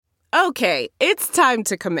Okay, it's time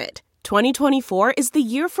to commit. 2024 is the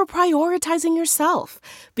year for prioritizing yourself.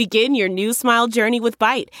 Begin your new smile journey with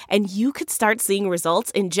Byte, and you could start seeing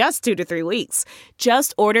results in just 2 to 3 weeks.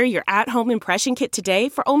 Just order your at-home impression kit today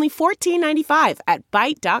for only $14.95 at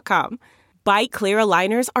Byte.com. Byte Clear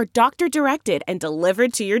aligners are doctor-directed and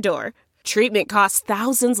delivered to your door. Treatment costs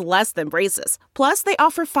thousands less than braces. Plus, they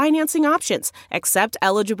offer financing options, accept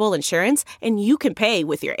eligible insurance, and you can pay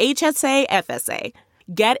with your HSA, FSA.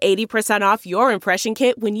 Get 80% off your impression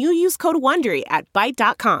kit when you use code WONDERY at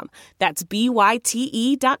Byte.com. That's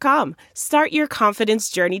BYTE.com. Start your confidence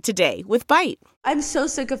journey today with Byte. I'm so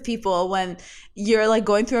sick of people when you're like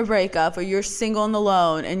going through a breakup or you're single and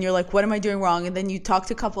alone and you're like, what am I doing wrong? And then you talk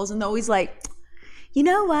to couples and they're always like, you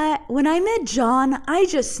know what? When I met John, I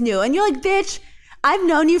just knew. And you're like, bitch, I've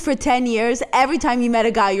known you for 10 years. Every time you met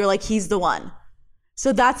a guy, you're like, he's the one.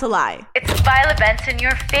 So that's a lie. It's Violet Benson,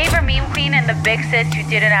 your favorite meme queen and the big sis you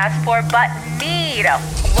didn't ask for but need.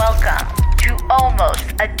 Welcome to Almost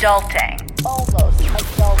Adulting. Almost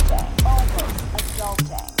Adulting. Almost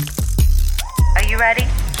Adulting. Are you ready?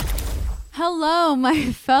 Hello,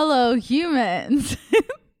 my fellow humans.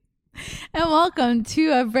 And welcome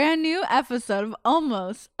to a brand new episode of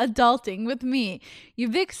Almost Adulting with me, your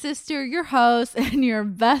big sister, your host, and your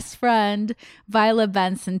best friend, Violet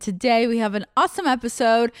Benson. Today we have an awesome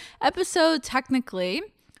episode technically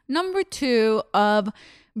number 2 of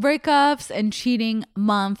Breakups and Cheating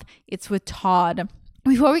Month. It's with Todd.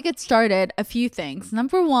 Before we get started, a few things.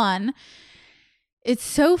 Number 1, it's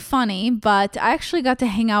so funny, but I actually got to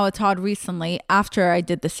hang out with Todd recently after I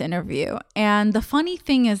did this interview. And the funny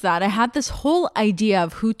thing is that I had this whole idea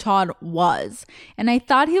of who Todd was. And I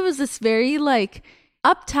thought he was this very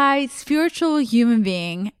uptight, spiritual human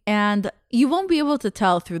being. And you won't be able to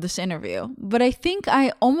tell through this interview. But I think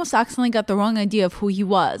I almost accidentally got the wrong idea of who he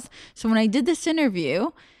was. So when I did this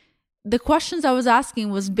interview, the questions I was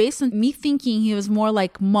asking was based on me thinking he was more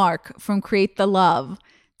like Mark from Create the Love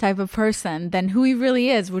type of person than who he really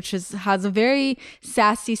is, which has a very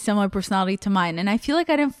sassy, similar personality to mine. And I feel like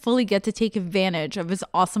I didn't fully get to take advantage of his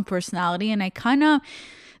awesome personality. And I kind of,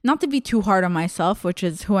 not to be too hard on myself, which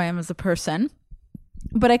is who I am as a person,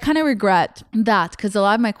 but I kind of regret that because a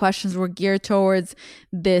lot of my questions were geared towards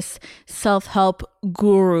this self-help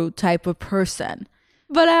guru type of person.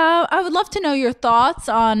 But I would love to know your thoughts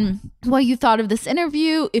on what you thought of this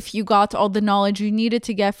interview, if you got all the knowledge you needed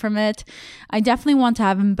to get from it. I definitely want to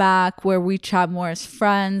have him back where we chat more as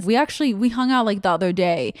friends. We hung out the other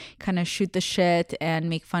day, kind of shoot the shit and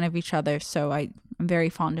make fun of each other. So I'm very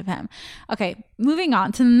fond of him. Okay, moving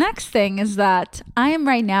on to the next thing is that I am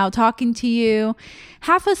right now talking to you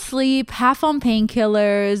half asleep, half on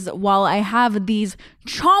painkillers while I have these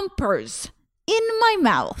chompers in my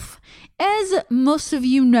mouth. As most of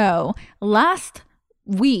you know, last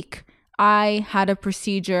week I had a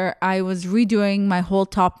procedure. I was redoing my whole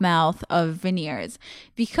top mouth of veneers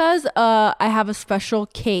because I have a special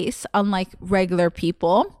case, unlike regular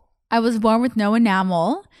people. I was born with no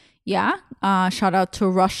enamel. Yeah, shout out to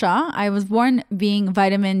Russia. I was born being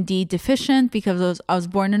vitamin D deficient because I was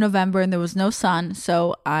born in November and there was no sun,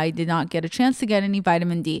 so I did not get a chance to get any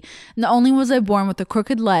vitamin D. Not only was I born with a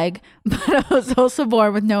crooked leg, but I was also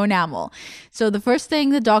born with no enamel. So the first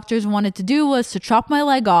thing the doctors wanted to do was to chop my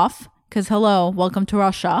leg off, because hello, welcome to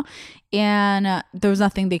Russia, and there was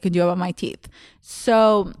nothing they could do about my teeth.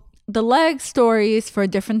 So the leg story is for a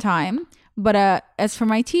different time, but as for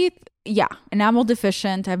my teeth, yeah, enamel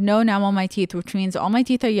deficient. I have no enamel in my teeth, which means all my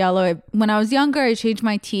teeth are yellow. When I was younger, I changed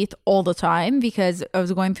my teeth all the time because I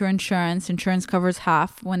was going through insurance. Insurance covers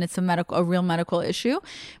half when it's a real medical issue,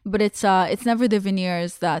 but it's never the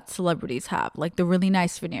veneers that celebrities have, like the really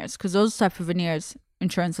nice veneers, because those type of veneers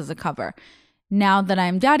insurance doesn't cover. Now that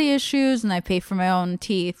I'm daddy issues and I pay for my own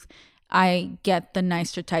teeth, I get the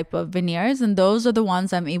nicer type of veneers, and those are the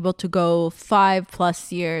ones I'm able to go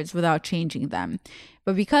 5+ years without changing them.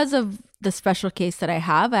 But because of the special case that I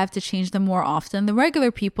have to change them more often. The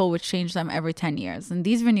regular people would change them every 10 years. And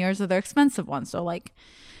these veneers are the expensive ones. So like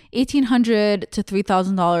 $1,800 to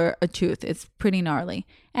 $3,000 a tooth. It's pretty gnarly.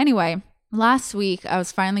 Anyway, last week I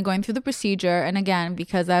was finally going through the procedure. And again,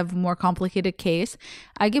 because I have a more complicated case,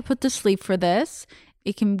 I get put to sleep for this.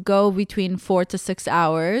 It can go between 4 to 6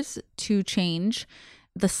 hours to change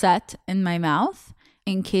the set in my mouth.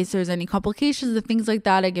 In case there's any complications and things like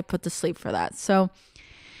that, I get put to sleep for that. So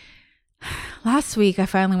last week I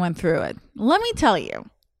finally went through it. Let me tell you,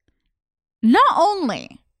 not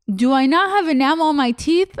only do I not have enamel on my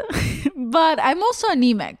teeth, but I'm also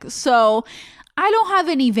anemic. So I don't have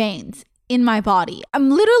any veins in my body. I'm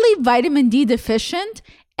literally vitamin D deficient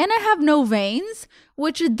and I have no veins,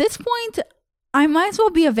 which at this point, I might as well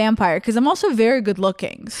be a vampire because I'm also very good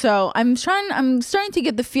looking. So I'm starting to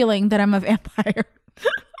get the feeling that I'm a vampire.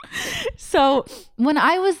 So when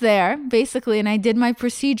I was there, basically, and I did my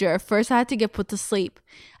procedure, first I had to get put to sleep.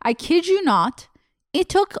 I kid you not, it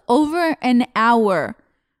took over an hour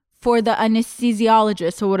for the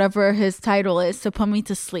anesthesiologist or whatever his title is to put me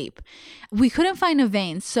to sleep. We couldn't find a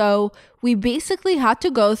vein. So we basically had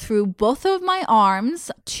to go through both of my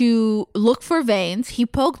arms to look for veins. He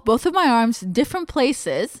poked both of my arms different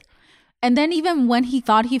places. And then even when he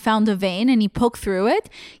thought he found a vein and he poked through it,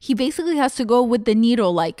 he basically has to go with the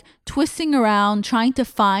needle, like twisting around, trying to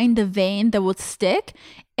find the vein that would stick.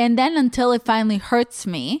 And then until it finally hurts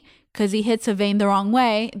me, because he hits a vein the wrong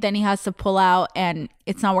way, then he has to pull out and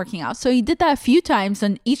it's not working out. So he did that a few times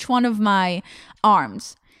on each one of my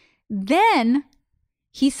arms. Then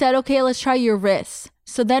he said, okay, let's try your wrists.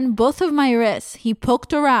 So then both of my wrists, he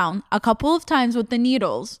poked around a couple of times with the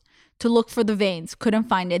needles to look for the veins, couldn't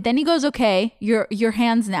find it. Then he goes, okay, your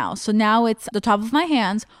hands now. So now it's the top of my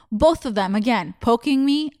hands, both of them, again, poking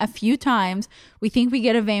me a few times. We think we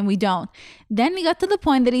get a vein, we don't. Then we got to the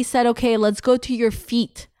point that he said, okay, let's go to your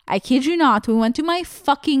feet. I kid you not, we went to my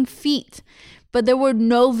fucking feet, but there were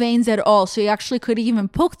no veins at all. So he actually couldn't even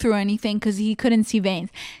poke through anything because he couldn't see veins.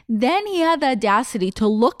 Then he had the audacity to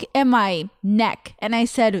look at my neck. And I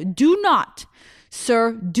said, do not,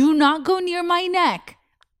 sir, do not go near my neck.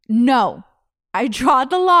 No, I draw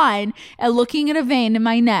the line at looking at a vein in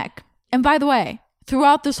my neck. And by the way,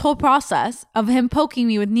 throughout this whole process of him poking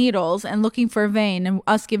me with needles and looking for a vein and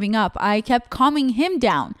us giving up, I kept calming him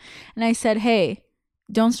down. And I said, hey,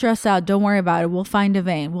 don't stress out. Don't worry about it. We'll find a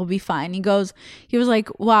vein. We'll be fine. He was like,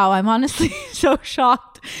 wow, I'm honestly so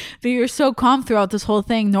shocked that you're so calm throughout this whole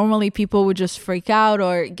thing. Normally people would just freak out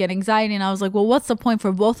or get anxiety. And I was like, well, what's the point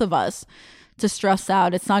for both of us to stress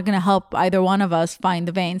out? It's not going to help either one of us find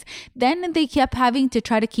the veins. Then they kept having to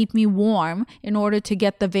try to keep me warm in order to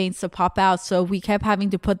get the veins to pop out. So we kept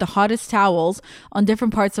having to put the hottest towels on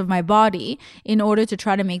different parts of my body in order to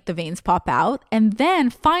try to make the veins pop out. And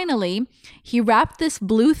then finally, he wrapped this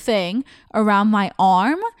blue thing around my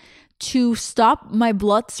arm to stop my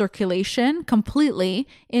blood circulation completely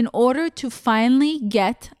in order to finally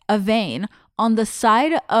get a vein on the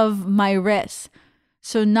side of my wrist.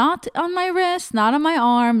 So not on my wrist, not on my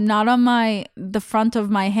arm, not on the front of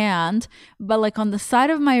my hand, but like on the side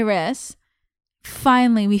of my wrist.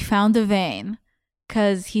 Finally, we found a vein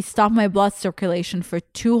because he stopped my blood circulation for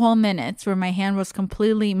 2 whole minutes where my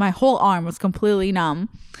whole arm was completely numb.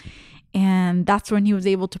 And that's when he was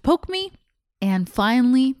able to poke me and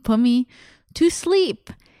finally put me to sleep.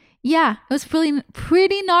 Yeah, it was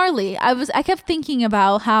pretty gnarly. I kept thinking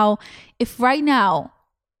about how if right now,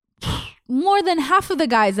 more than half of the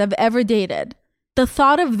guys I've ever dated, the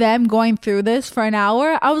thought of them going through this for an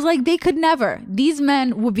hour, I was like, they could never. These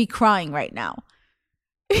men would be crying right now.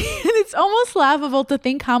 It's almost laughable to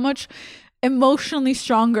think how much emotionally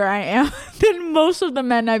stronger I am than most of the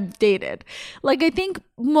men I've dated. Like, I think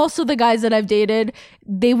most of the guys that I've dated,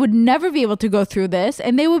 they would never be able to go through this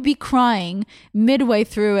and they would be crying midway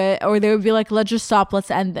through it, or they would be like, let's just stop, let's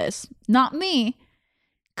end this. Not me,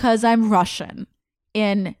 because I'm Russian.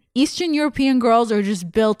 And Eastern European girls are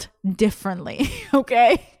just built differently,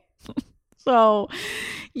 okay? So,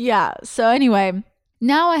 yeah. So anyway,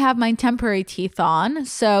 now I have my temporary teeth on.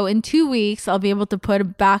 So in 2 weeks, I'll be able to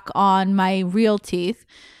put back on my real teeth.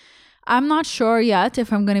 I'm not sure yet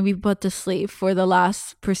if I'm going to be put to sleep for the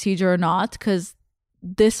last procedure or not, because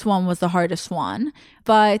this one was the hardest one.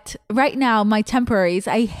 But right now, my temporaries,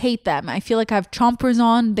 I hate them. I feel like I have chompers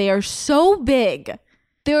on. They are so big.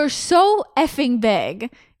 They're so effing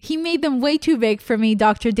big. He made them way too big for me,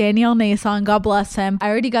 Dr. Daniel Nason, God bless him. I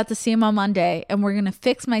already got to see him on Monday, and we're going to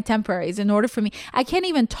fix my temporaries in order for me. I can't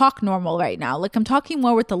even talk normal right now. Like, I'm talking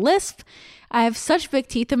more with the lisp. I have such big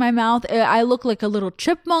teeth in my mouth. I look like a little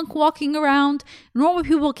chipmunk walking around. Normal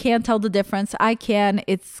people can't tell the difference. I can.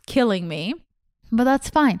 It's killing me. But that's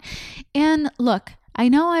fine. And look, I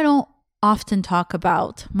know I don't often talk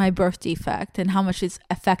about my birth defect and how much it's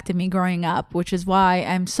affected me growing up, which is why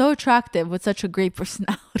I'm so attractive with such a great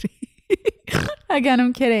personality. Again,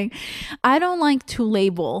 I'm kidding. I don't like to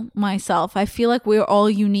label myself. I feel like we're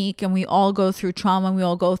all unique and we all go through trauma and we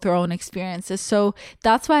all go through our own experiences. So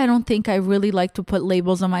that's why I don't think I really like to put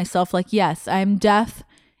labels on myself. Like, yes, I'm deaf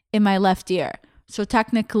in my left ear. So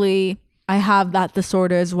technically I have that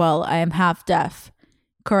disorder as well. I am half deaf.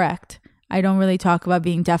 Correct. I don't really talk about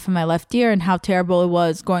being deaf in my left ear and how terrible it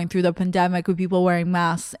was going through the pandemic with people wearing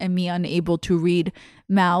masks and me unable to read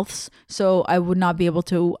mouths. So I would not be able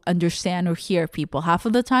to understand or hear people half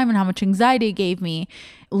of the time, and how much anxiety it gave me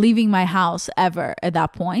leaving my house ever at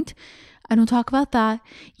that point. I don't talk about that.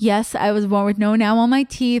 Yes, I was born with no enamel on my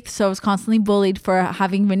teeth, so I was constantly bullied for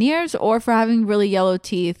having veneers or for having really yellow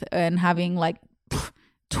teeth and having like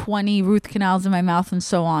 20 root canals in my mouth and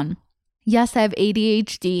so on. Yes, I have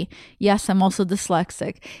ADHD. Yes, I'm also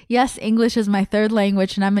dyslexic. Yes, English is my third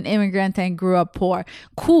language and I'm an immigrant and grew up poor.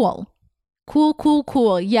 Cool.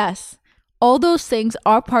 Cool. Yes, all those things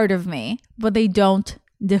are part of me, but they don't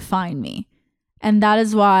define me. And that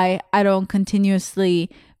is why I don't continuously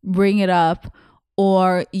bring it up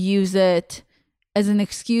or use it as an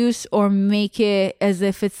excuse or make it as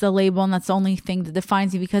if it's the label and that's the only thing that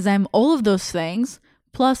defines me, because I'm all of those things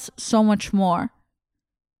plus so much more.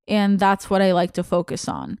 And that's what I like to focus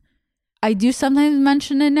on. I do sometimes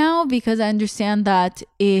mention it now because I understand that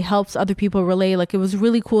it helps other people relate. Like, it was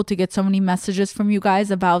really cool to get so many messages from you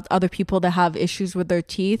guys about other people that have issues with their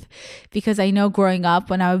teeth, because I know growing up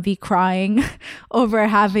when I would be crying over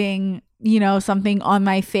having, something on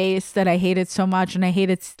my face that I hated so much, and I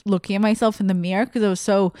hated looking at myself in the mirror because I was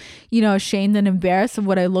so, ashamed and embarrassed of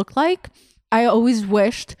what I looked like. I always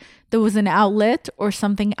wished there was an outlet or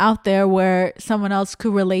something out there where someone else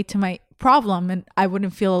could relate to my problem and I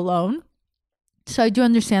wouldn't feel alone. So I do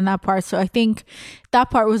understand that part. So I think that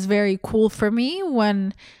part was very cool for me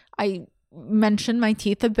when I mentioned my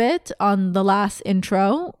teeth a bit on the last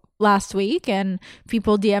intro last week and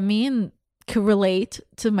people DM me and could relate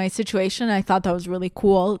to my situation. I thought that was really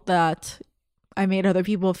cool that I made other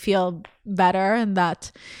people feel better and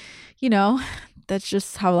that, that's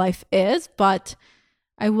just how life is. But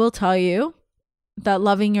I will tell you that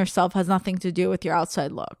loving yourself has nothing to do with your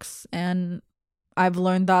outside looks. And I've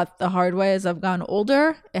learned that the hard way as I've gotten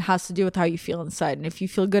older. It has to do with how you feel inside. And if you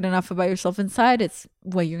feel good enough about yourself inside, it's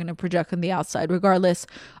what you're going to project on the outside, regardless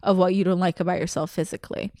of what you don't like about yourself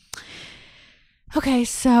physically. Okay,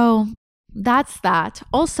 so that's that.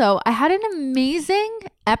 Also, I had an amazing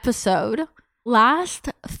episode last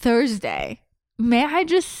Thursday. May I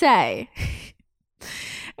just say...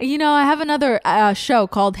 I have another show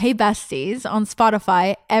called Hey Besties on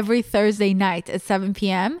Spotify every Thursday night at 7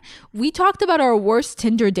 p.m. We talked about our worst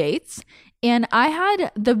Tinder dates, and I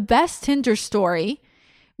had the best Tinder story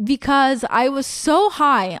because I was so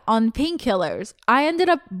high on painkillers. I ended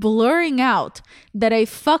up blurring out that I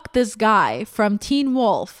fucked this guy from Teen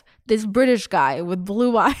Wolf, this British guy with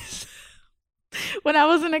blue eyes. When I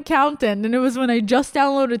was an accountant, and it was when I just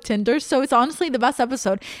downloaded Tinder. So it's honestly the best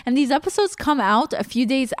episode. And these episodes come out a few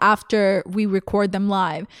days after we record them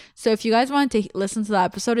live. So if you guys want to listen to that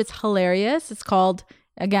episode, it's hilarious. It's called,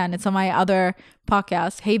 again, it's on my other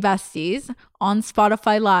podcast, Hey Besties, on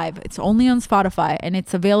Spotify Live. It's only on Spotify and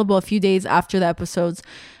it's available a few days after the episodes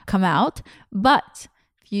come out. But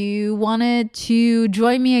if you wanted to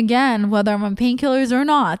join me again, whether I'm on painkillers or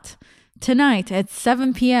not, tonight at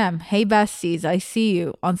 7 p.m. Hey Besties, I see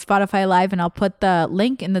you on Spotify Live, and I'll put the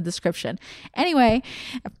link in the description. Anyway,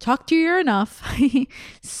 I've talked to you enough.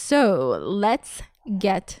 So let's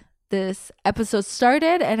get this episode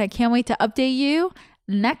started, and I can't wait to update you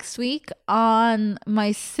next week on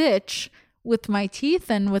my sitch with my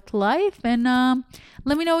teeth and with life. And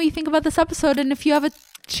let me know what you think about this episode, and if you have a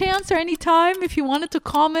chance or any time, if you wanted to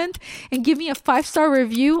comment and give me a 5-star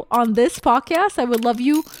review on this podcast, I would love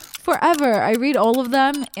you forever. I read all of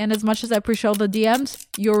them, and as much as I appreciate all the DMs,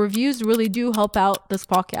 your reviews really do help out this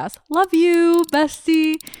podcast. Love you,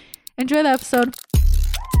 bestie. Enjoy the episode.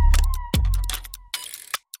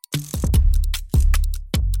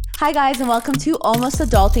 Hi guys, and welcome to Almost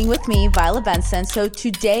Adulting with me, Viola Benson. So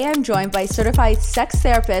today I'm joined by certified sex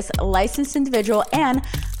therapist, licensed individual, and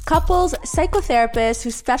couples psychotherapist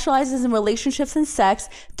who specializes in relationships and sex,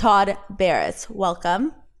 Todd Baratz.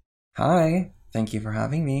 Welcome. Hi. Thank you for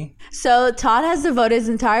having me. So Todd has devoted his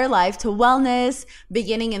entire life to wellness,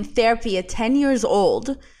 beginning in therapy at 10 years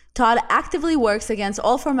old. Todd actively works against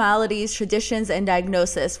all formalities, traditions, and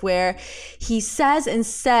diagnosis, where he says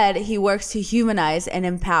instead he works to humanize and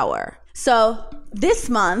empower. So this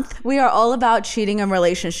month, we are all about cheating in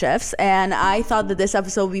relationships, and I thought that this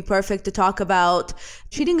episode would be perfect to talk about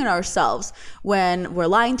cheating on ourselves, when we're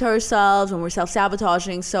lying to ourselves, when we're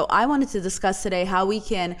self-sabotaging. So I wanted to discuss today how we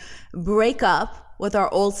can break up with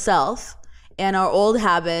our old self and our old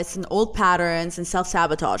habits and old patterns and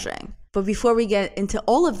self-sabotaging. But before we get into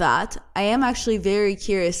all of that, I am actually very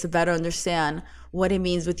curious to better understand what it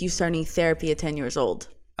means with you starting therapy at 10 years old.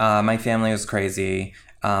 My family was crazy.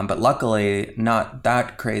 But luckily, not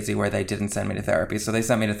that crazy where they didn't send me to therapy. So they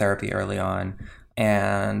sent me to therapy early on,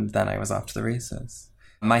 and then I was off to the races.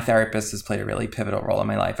 My therapist has played a really pivotal role in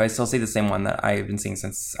my life. I still see the same one that I've been seeing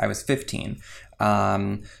since I was 15.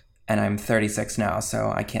 And I'm 36 now,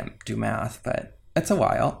 so I can't do math, but it's a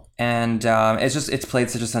while. And it's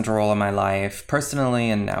played such a central role in my life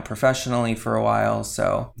personally and now professionally for a while.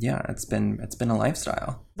 So yeah, it's been a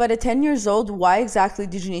lifestyle. But at 10 years old, why exactly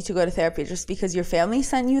did you need to go to therapy? Just because your family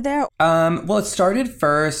sent you there? Well, it started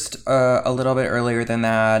first a little bit earlier than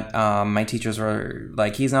that. My teachers were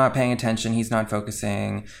like, he's not paying attention, he's not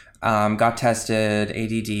focusing. Got tested,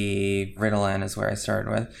 ADD, Ritalin is where I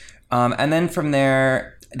started with. And then from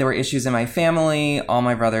there were issues in my family. All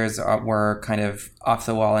my brothers were kind of off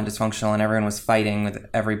the wall and dysfunctional, and everyone was fighting with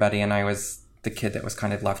everybody, and I was the kid that was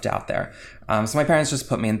kind of left out there. So my parents just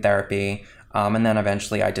put me in therapy, and then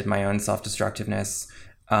eventually I did my own self-destructiveness.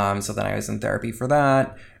 So then I was in therapy for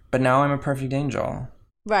that. But now I'm a perfect angel.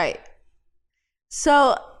 Right.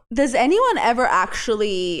 So does anyone ever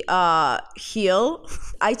actually heal?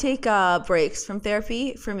 I take breaks from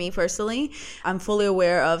therapy. For me personally, I'm fully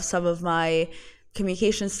aware of some of my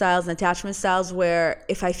communication styles and attachment styles where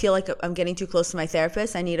if I feel like I'm getting too close to my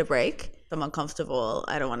therapist, I need a break. I'm uncomfortable.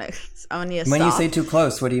 I need to stop. When you say too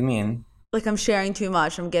close, what do you mean? Like I'm sharing too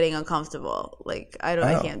much. I'm getting uncomfortable. Like I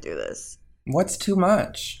can't do this. What's too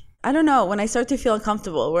much? I don't know. When I start to feel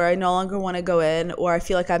uncomfortable, where I no longer want to go in, or I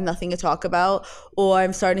feel like I have nothing to talk about, or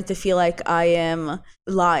I'm starting to feel like I am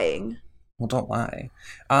lying. Well, don't lie.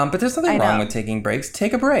 But there's nothing wrong with taking breaks.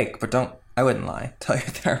 Take a break, but I wouldn't lie. Tell your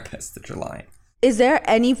therapist that you're lying. Is there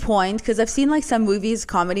any point, because I've seen like some movies,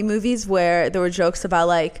 comedy movies, where there were jokes about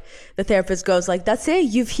like the therapist goes like, that's it,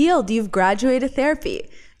 you've healed, you've graduated therapy.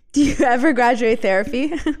 Do you ever graduate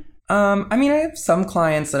therapy? I mean, I have some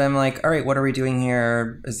clients that I'm like, all right, what are we doing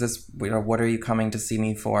here? Is this, what are you coming to see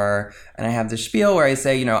me for? And I have this spiel where I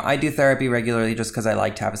say, I do therapy regularly just because I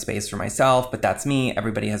like to have a space for myself, but that's me.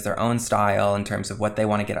 Everybody has their own style in terms of what they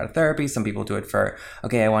want to get out of therapy. Some people do it for,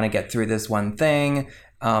 okay, I want to get through this one thing.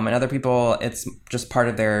 And other people, it's just part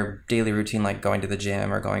of their daily routine, like going to the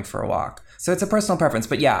gym or going for a walk. So it's a personal preference.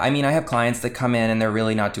 But yeah, I mean, I have clients that come in and they're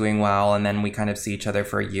really not doing well. And then we kind of see each other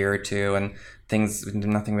for a year or two and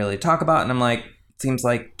nothing really to talk about. And I'm like, it seems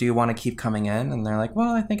like, do you want to keep coming in? And they're like,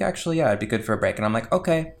 well, I think actually, yeah, it'd be good for a break. And I'm like,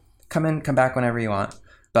 okay, come back whenever you want.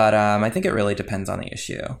 But I think it really depends on the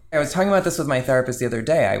issue. I was talking about this with my therapist the other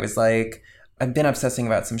day. I was like, I've been obsessing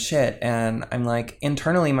about some shit, and I'm like,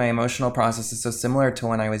 internally, my emotional process is so similar to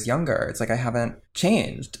when I was younger. It's like I haven't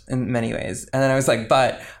changed in many ways. And then I was like,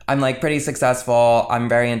 but I'm like pretty successful. I'm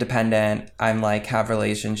very independent. I'm like have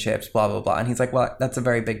relationships, blah, blah, blah. And he's like, well, that's a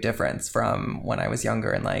very big difference from when I was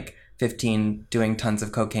younger and like 15 doing tons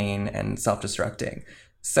of cocaine and self-destructing.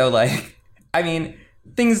 So like, I mean,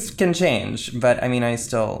 things can change, but I mean, I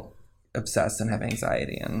still obsess and have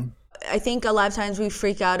anxiety and... I think a lot of times we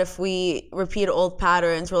freak out if we repeat old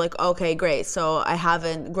patterns. We're like, okay, great. So I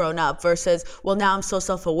haven't grown up versus, well, now I'm so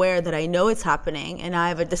self-aware that I know it's happening and I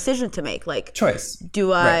have a decision to make. Like, choice.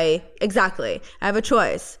 Do I, right. Exactly. I have a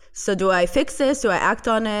choice. So do I fix this? Do I act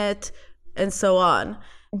on it? And so on.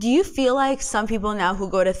 Do you feel like some people now who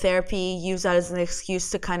go to therapy use that as an excuse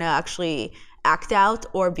to kind of actually act out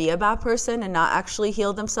or be a bad person and not actually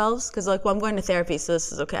heal themselves? Because like, well, I'm going to therapy, so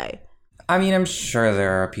this is okay. I mean, I'm sure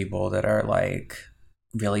there are people that are like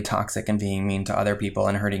really toxic and being mean to other people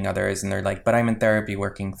and hurting others. And they're like, but I'm in therapy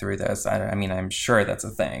working through this. I mean, I'm sure that's a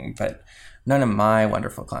thing, but none of my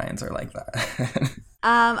wonderful clients are like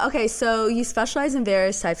that. Okay, so you specialize in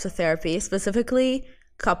various types of therapy, specifically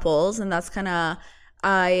couples. And that's kind of,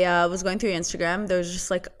 I was going through your Instagram. There's just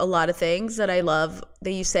like a lot of things that I love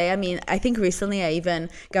that you say. I mean, I think recently I even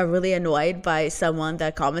got really annoyed by someone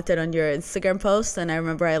that commented on your Instagram post, and I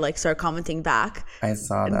remember I like started commenting back. I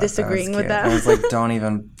saw that. Disagreeing with that. I was like, don't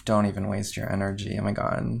even waste your energy. Oh my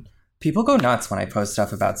God. People go nuts when I post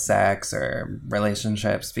stuff about sex or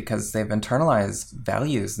relationships because they've internalized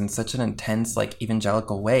values in such an intense, like,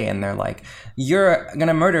 evangelical way. And they're like, you're going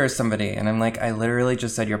to murder somebody. And I'm like, I literally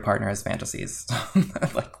just said your partner has fantasies.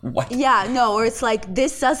 Like, what? Yeah, no, or it's like,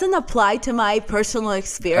 this doesn't apply to my personal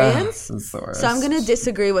experience. So I'm going to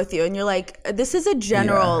disagree with you. And you're like, this is a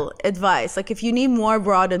general advice. Like, if you need more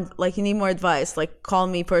you need more advice, like, call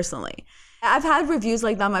me personally. I've had reviews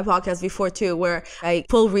like that on my podcast before too, where I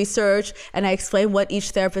pull research and I explain what each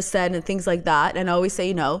therapist said and things like that. And I always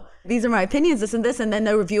say, these are my opinions, this and this. And then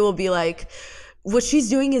the review will be like, what she's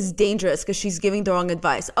doing is dangerous because she's giving the wrong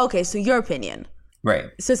advice. Okay, so your opinion. Right.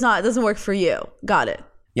 So it doesn't work for you. Got it.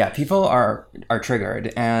 Yeah, people are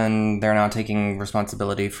triggered and they're not taking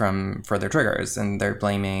responsibility for their triggers and they're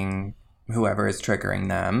blaming whoever is triggering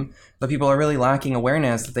them. But people are really lacking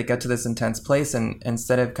awareness that they get to this intense place, and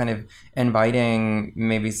instead of kind of inviting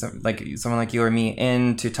maybe someone like you or me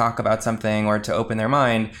in to talk about something or to open their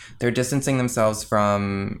mind, they're distancing themselves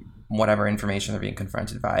from whatever information they're being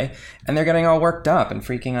confronted by, and they're getting all worked up and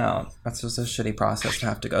freaking out. That's just a shitty process to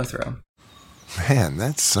have to go through. Man,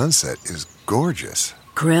 that sunset is gorgeous.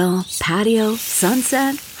 Grill, patio,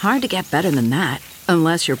 sunset. Hard to get better than that.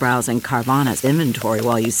 Unless you're browsing Carvana's inventory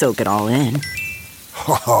while you soak it all in.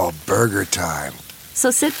 Oh, burger time.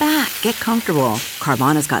 So sit back, get comfortable.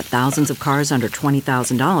 Carvana's got thousands of cars under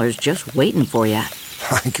 $20,000 just waiting for you.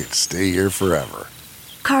 I could stay here forever.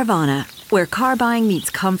 Carvana, where car buying meets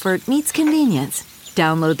comfort meets convenience.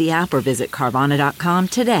 Download the app or visit Carvana.com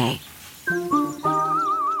today.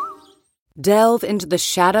 Delve into the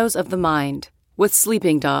shadows of the mind with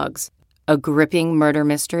Sleeping Dogs, a gripping murder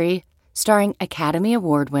mystery starring Academy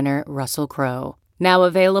Award winner Russell Crowe. Now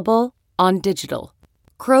available on digital.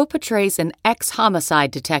 Crowe portrays an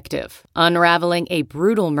ex-homicide detective unraveling a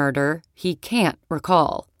brutal murder he can't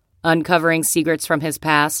recall. Uncovering secrets from his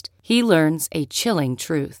past, he learns a chilling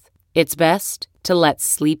truth. It's best to let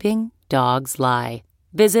sleeping dogs lie.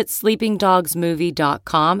 Visit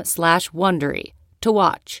sleepingdogsmovie.com/Wondery to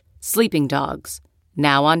watch Sleeping Dogs,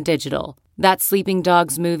 now on digital. That's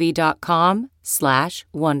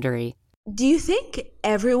sleepingdogsmovie.com/Wondery. Do you think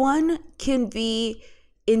everyone can be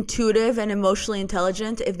intuitive and emotionally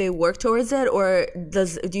intelligent if they work towards it, or do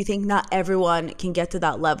you think not everyone can get to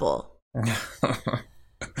that level?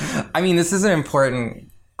 I mean, this is an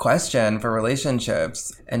important question for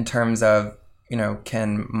relationships in terms of,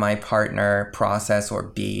 can my partner process or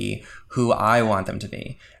be who I want them to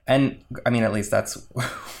be? And I mean, at least that's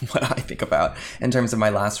what I think about in terms of my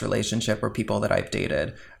last relationship or people that I've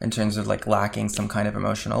dated, in terms of like lacking some kind of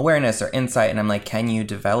emotional awareness or insight. And I'm like, can you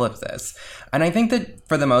develop this? And I think that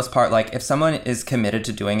for the most part, like if someone is committed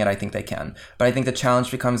to doing it, I think they can. But I think the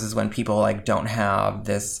challenge becomes is when people like don't have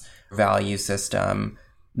this value system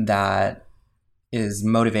that is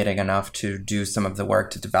motivating enough to do some of the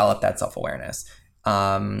work to develop that self-awareness.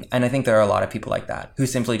 And I think there are a lot of people like that who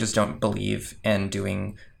simply just don't believe in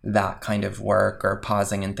doing that kind of work or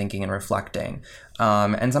pausing and thinking and reflecting.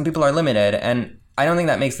 And some people are limited, and I don't think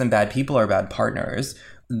that makes them bad people or bad partners.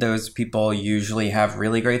 Those people usually have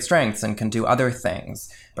really great strengths and can do other things.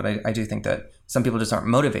 But I do think that some people just aren't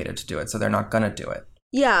motivated to do it, so they're not going to do it.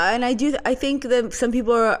 Yeah, and I think that some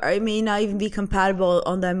people may not even be compatible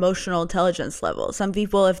on the emotional intelligence level. Some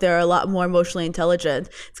people, if they're a lot more emotionally intelligent,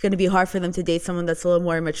 it's going to be hard for them to date someone that's a little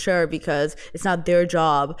more immature because it's not their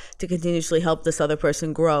job to continuously help this other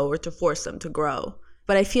person grow or to force them to grow.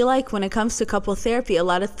 But I feel like when it comes to couple therapy, a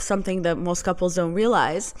lot of something that most couples don't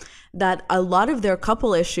realize, that a lot of their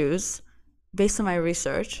couple issues, based on my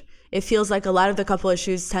research, it feels like a lot of the couple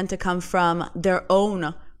issues tend to come from their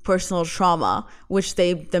own personal trauma, which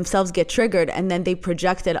they themselves get triggered and then they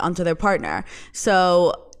project it onto their partner.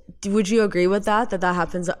 So would you agree with that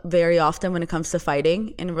happens very often when it comes to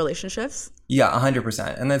fighting in relationships? Yeah,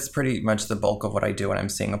 100%. And that's pretty much the bulk of what I do when I'm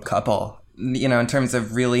seeing a couple, in terms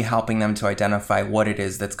of really helping them to identify what it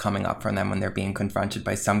is that's coming up from them when they're being confronted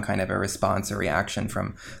by some kind of a response or reaction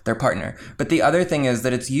from their partner. But the other thing is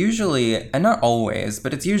that it's usually, and not always,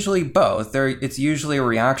 but it's usually both. It's usually a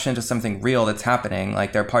reaction to something real that's happening,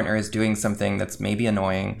 like their partner is doing something that's maybe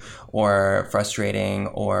annoying or frustrating,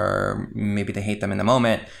 or maybe they hate them in the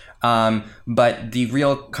moment. But the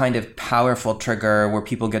real kind of powerful trigger where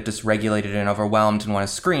people get dysregulated and overwhelmed and want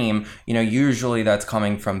to scream, usually that's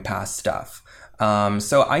coming from past stuff.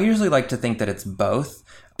 So I usually like to think that it's both,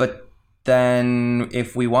 but then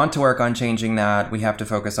if we want to work on changing that, we have to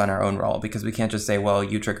focus on our own role, because we can't just say, well,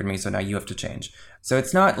 you triggered me, so now you have to change. So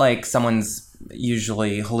it's not like someone's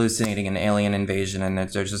usually hallucinating an alien invasion and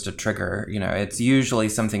there's just a trigger, it's usually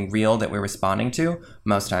something real that we're responding to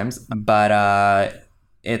most times, but,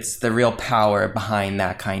 it's the real power behind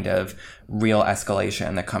that kind of real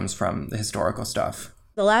escalation that comes from the historical stuff.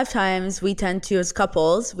 A lot of times we tend to, as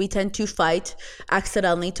couples, fight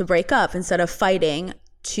accidentally to break up instead of fighting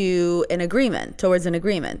towards an agreement.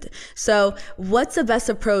 So what's the best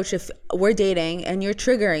approach if we're dating and you're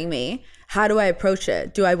triggering me? How do I approach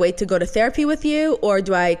it? Do I wait to go to therapy with you, or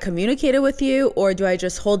do I communicate it with you, or do I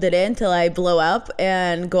just hold it in till I blow up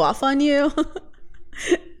and go off on you?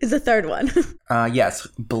 Is the third one. Yes,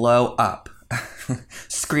 blow up.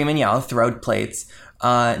 Scream and yell, throw plates.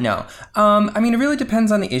 No. I mean, it really depends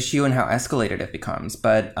on the issue and how escalated it becomes.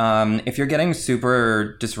 But if you're getting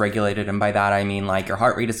super dysregulated, and by that I mean like your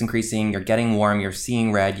heart rate is increasing, you're getting warm, you're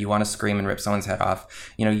seeing red, you want to scream and rip someone's head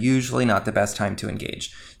off, usually not the best time to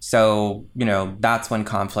engage. So, that's when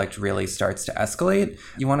conflict really starts to escalate.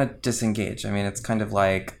 You want to disengage. I mean, it's kind of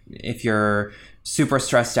like if you're super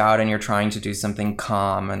stressed out and you're trying to do something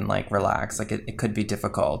calm and like relax, like it could be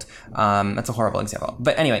difficult. That's a horrible example.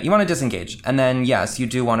 But anyway, you want to disengage. And then yes, you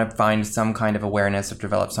do want to find some kind of awareness or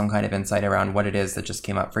develop some kind of insight around what it is that just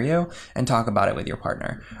came up for you and talk about it with your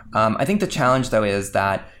partner. I think the challenge though is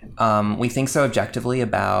that we think so objectively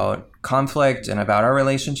about conflict and about our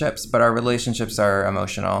relationships, but our relationships are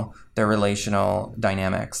emotional. They're relational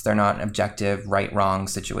dynamics. They're not objective, right, wrong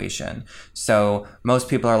situation. So most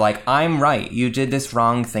people are like, I'm right. You did this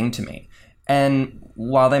wrong thing to me. And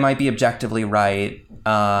while they might be objectively right,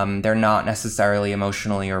 they're not necessarily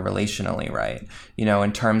emotionally or relationally right,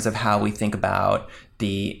 in terms of how we think about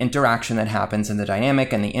the interaction that happens in the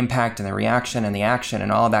dynamic and the impact and the reaction and the action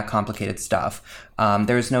and all of that complicated stuff.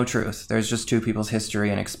 There's no truth. There's just two people's history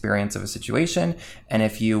and experience of a situation. And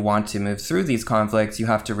if you want to move through these conflicts, you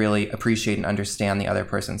have to really appreciate and understand the other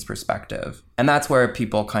person's perspective. And that's where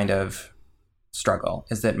people kind of struggle,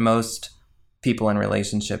 is that most people in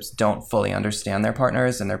relationships don't fully understand their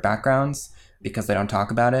partners and their backgrounds because they don't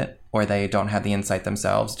talk about it, or they don't have the insight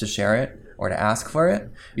themselves to share it or to ask for it.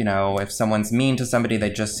 If someone's mean to somebody,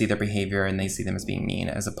 they just see their behavior and they see them as being mean,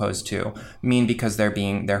 as opposed to mean because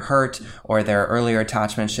they're hurt or their earlier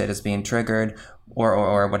attachment shit is being triggered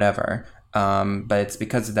or whatever. But it's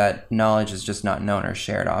because that knowledge is just not known or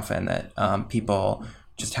shared often that people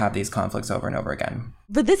just have these conflicts over and over again.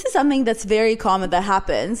 But this is something that's very common that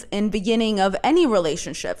happens in beginning of any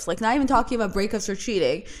relationships. Like, not even talking about breakups or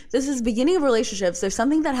cheating. This is beginning of relationships. There's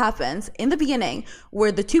something that happens in the beginning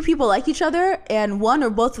where the two people like each other and one or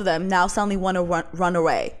both of them now suddenly want to run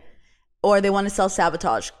away, or they want to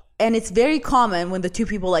self-sabotage. And it's very common when the two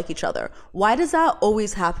people like each other. Why does that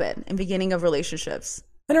always happen in beginning of relationships?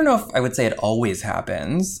 I don't know if I would say it always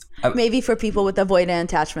happens. Maybe for people with avoidant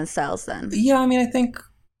attachment styles then. Yeah, I mean, I think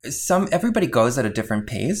everybody goes at a different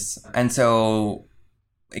pace. And so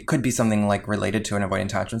it could be something like related to an avoidant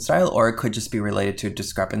attachment style, or it could just be related to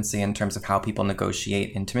discrepancy in terms of how people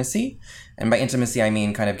negotiate intimacy. And by intimacy, I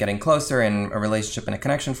mean kind of getting closer in a relationship and a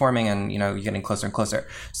connection forming, and, you're getting closer and closer.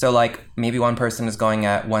 So like maybe one person is going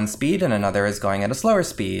at one speed and another is going at a slower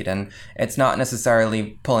speed. And it's not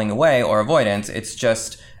necessarily pulling away or avoidance. It's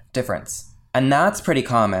just difference. And that's pretty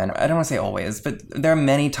common. I don't want to say always, but there are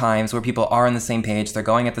many times where people are on the same page, they're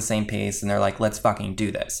going at the same pace, and they're like, let's fucking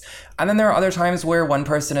do this. And then there are other times where one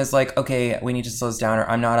person is like, okay, we need to slow this down, or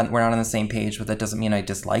we're not on the same page, but that doesn't mean I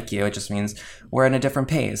dislike you. It just means we're at a different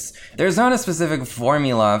pace. There's not a specific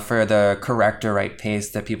formula for the correct or right pace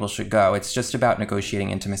that people should go. It's just about negotiating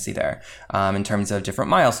intimacy there. In terms of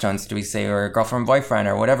different milestones, do we say we're girlfriend, boyfriend,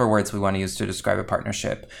 or whatever words we want to use to describe a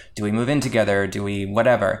partnership? Do we move in together? Do we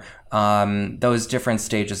whatever? Those different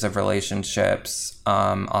stages of relationships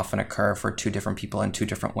often occur for two different people in two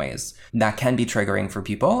different ways. That can be triggering for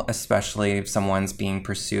people, especially if someone's being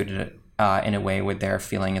pursued in a way where they're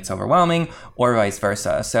feeling it's overwhelming, or vice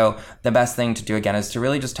versa. So the best thing to do, again, is to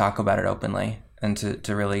really just talk about it openly, and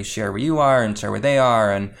to really share where you are and share where they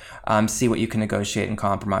are, and see what you can negotiate and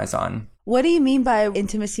compromise on. What do you mean by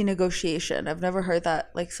intimacy negotiation? I've never heard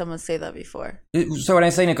that, like, someone say that before. So when I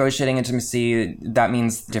say negotiating intimacy, that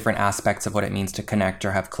means different aspects of what it means to connect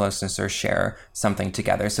or have closeness or share something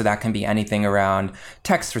together. So that can be anything around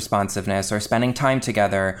text responsiveness or spending time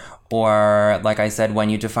together, or, like I said,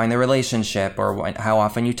 when you define the relationship, or how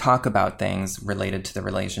often you talk about things related to the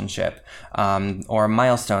relationship, or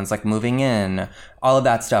milestones like moving in. All of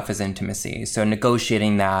that stuff is intimacy. So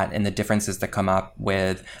negotiating that and the differences that come up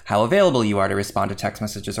with how available you are to respond to text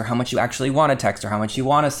messages, or how much you actually want to text, or how much you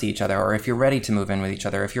want to see each other, or if you're ready to move in with each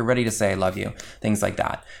other, if you're ready to say I love you, things like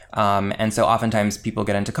that. And so oftentimes people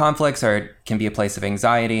get into conflicts, or it can be a place of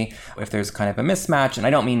anxiety if there's kind of a mismatch. And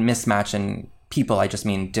I don't mean mismatch in people, I just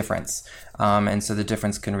mean difference. And so the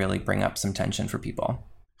difference can really bring up some tension for people.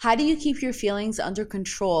 How do you keep your feelings under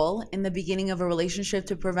control in the beginning of a relationship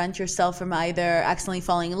to prevent yourself from either accidentally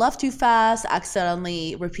falling in love too fast,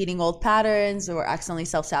 accidentally repeating old patterns, or accidentally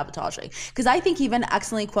self-sabotaging? Because I think even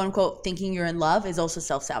accidentally, quote unquote, thinking you're in love is also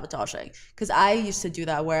self-sabotaging. Because I used to do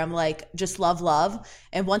that, where I'm like, just love.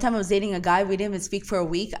 And one time I was dating a guy, we didn't even speak for a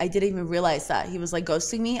week. I didn't even realize that he was like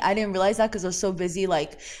ghosting me. I didn't realize that because I was so busy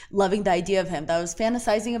like loving the idea of him that I was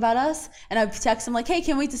fantasizing about us. And I would text him like, hey,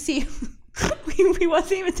 can't wait to see you. He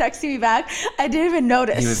wasn't even texting me back. I didn't even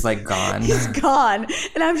notice. He was like gone. He's gone.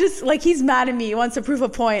 And I'm just like, he's mad at me. He wants to prove a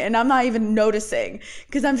point, and I'm not even noticing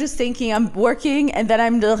because I'm just thinking I'm working, and then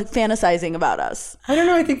I'm like fantasizing about us. I don't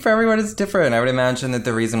know. I think for everyone it's different. I would imagine that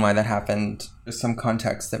the reason why that happened, there's some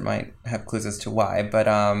context that might have clues as to why. But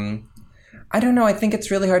I don't know. I think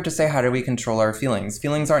it's really hard to say how do we control our feelings.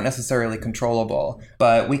 Feelings aren't necessarily controllable,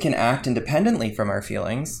 but we can act independently from our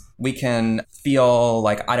feelings. We can feel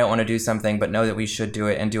like I don't want to do something, but know that we should do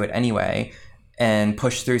it and do it anyway and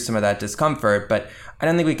push through some of that discomfort. But I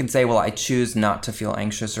don't think we can say, well, I choose not to feel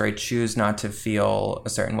anxious or I choose not to feel a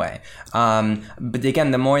certain way. But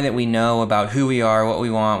again, the more that we know about who we are, what we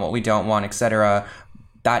want, what we don't want, etc.,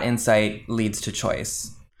 that insight leads to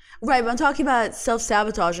choice. Right, but I'm talking about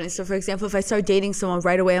self-sabotaging. So, for example, if I start dating someone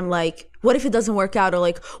right away, I'm like, what if it doesn't work out? Or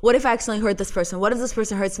like, what if I accidentally hurt this person? What if this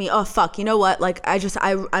person hurts me? Oh, fuck, you know what? Like, I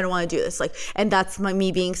don't want to do this. Like, and that's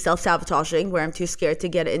me being self-sabotaging, where I'm too scared to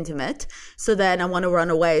get intimate. So then I want to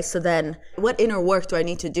run away. So then what inner work do I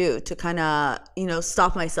need to do to kind of,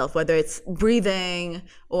 stop myself, whether it's breathing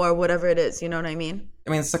or whatever it is, you know what I mean? I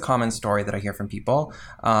mean, it's a common story that I hear from people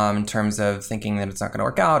in terms of thinking that it's not going to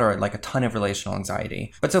work out or like a ton of relational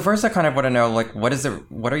anxiety. But so first I kind of want to know, like,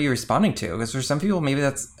 what are you responding to? Because for some people, maybe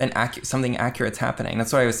that's something accurate's happening.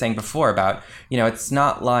 That's what I was saying before about, it's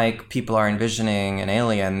not like people are envisioning an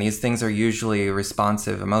alien. These things are usually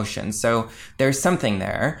responsive emotions. So there's something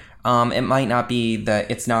there. It might not be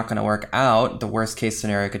that it's not going to work out, the worst case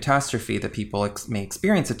scenario catastrophe that people may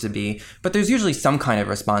experience it to be, but there's usually some kind of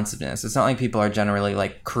responsiveness. It's not like people are generally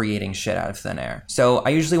like creating shit out of thin air. So I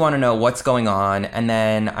usually want to know what's going on, and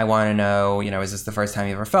then I want to know, is this the first time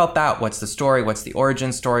you ever felt that? What's the story? What's the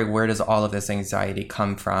origin story? Where does all of this anxiety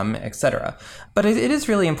come from, etc.? But it is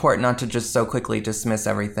really important not to just so quickly dismiss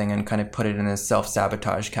everything and kind of put it in this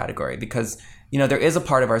self-sabotage category, because there is a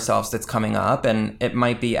part of ourselves that's coming up, and it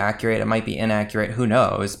might be accurate, it might be inaccurate, who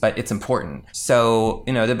knows, but it's important. So,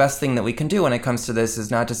 the best thing that we can do when it comes to this is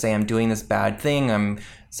not to say I'm doing this bad thing, I'm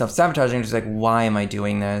self-sabotaging, just like, why am I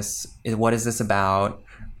doing this? What is this about?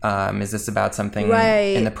 Is this about something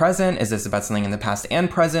in the present? Is this about something in the past and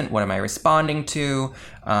present? What am I responding to?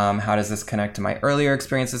 How does this connect to my earlier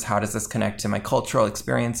experiences? How does this connect to my cultural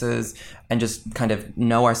experiences? And just kind of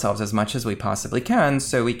know ourselves as much as we possibly can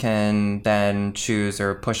so we can then choose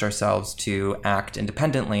or push ourselves to act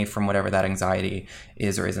independently from whatever that anxiety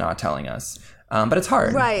is or is not telling us. But it's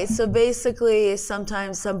hard. Right. So basically,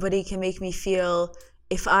 sometimes somebody can make me feel,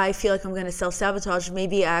 if I feel like I'm going to self-sabotage,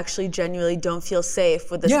 maybe I actually genuinely don't feel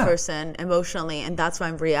safe with this person emotionally, and that's why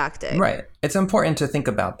I'm reacting. Right. It's important to think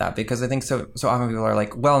about that, because I think so often people are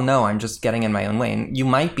like, well, no, I'm just getting in my own way. And you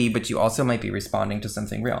might be, but you also might be responding to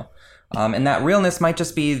something real. And that realness might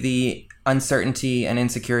just be the uncertainty and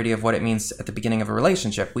insecurity of what it means at the beginning of a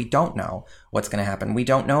relationship. We don't know what's going to happen. We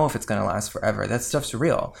don't know if it's going to last forever. That stuff's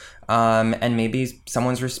real. And maybe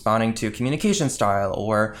someone's responding to communication style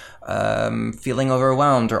or feeling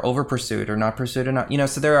overwhelmed or over pursued or not pursued or not,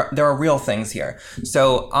 so there are real things here.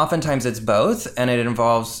 So oftentimes it's both, and it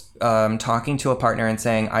involves talking to a partner and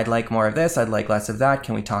saying, I'd like more of this, I'd like less of that.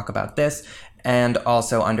 Can we talk about this? And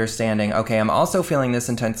also understanding, okay, I'm also feeling this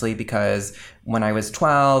intensely because when I was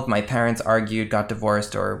 12, my parents argued, got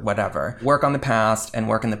divorced, or whatever. Work on the past and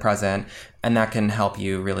work in the present, and that can help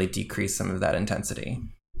you really decrease some of that intensity.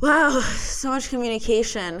 Wow, so much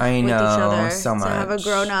communication with each other so much. To have a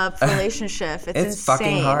grown-up relationship. It's insane.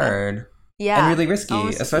 Fucking hard. Yeah. And really risky,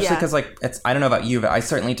 especially because I don't know about you, but I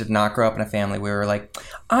certainly did not grow up in a family where we were like,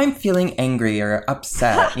 I'm feeling angry or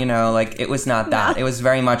upset, it was not that. No. It was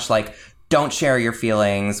very much like, don't share your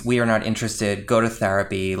feelings. We are not interested. Go to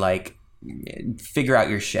therapy. Figure out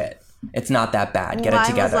your shit. It's not that bad. Get it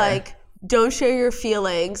together. Mine was like, don't share your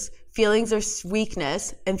feelings. Feelings are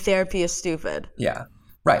weakness, and therapy is stupid. Yeah.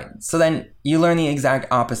 Right. So then you learn the exact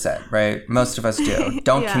opposite, right? Most of us do.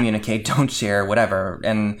 Don't communicate. Don't share. Whatever.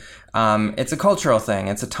 And it's a cultural thing.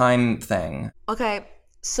 It's a time thing. Okay.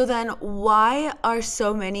 So then why are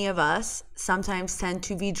so many of us sometimes tend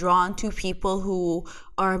to be drawn to people who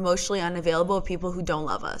are emotionally unavailable, people who don't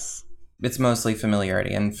love us? It's mostly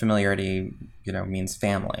familiarity, and familiarity, means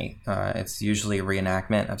family. It's usually a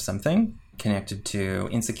reenactment of something connected to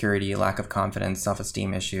insecurity, lack of confidence,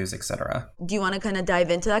 self-esteem issues, etc. Do you want to kind of dive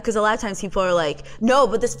into that? Because a lot of times people are like, no,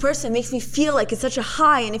 but this person makes me feel like it's such a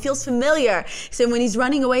high and it feels familiar. So when he's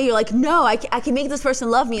running away, you're like, no, I can make this person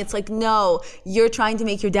love me. It's like, no, you're trying to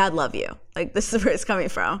make your dad love you. Like, this is where it's coming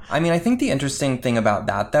from. I mean, I think the interesting thing about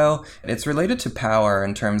that, though, it's related to power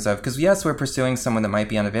in terms of, because yes, we're pursuing someone that might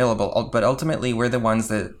be unavailable, but ultimately we're the ones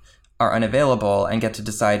that are unavailable and get to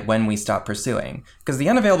decide when we stop pursuing. Because the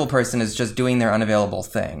unavailable person is just doing their unavailable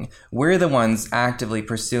thing. We're the ones actively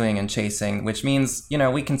pursuing and chasing, which means,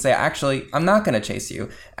 we can say, actually, I'm not going to chase you.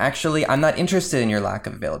 Actually, I'm not interested in your lack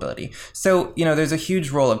of availability. So, there's a huge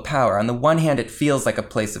role of power. On the one hand, it feels like a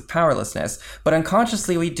place of powerlessness, but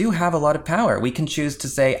unconsciously, we do have a lot of power. We can choose to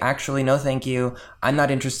say, actually, no, thank you. I'm not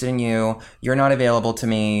interested in you. You're not available to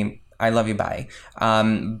me. I love you, bye.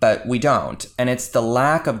 But we don't. And it's the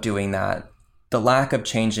lack of doing that, the lack of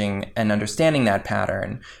changing and understanding that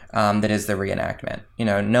pattern that is the reenactment.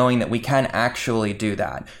 Knowing that we can actually do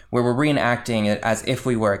that, where we're reenacting it as if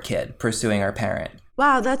we were a kid pursuing our parent.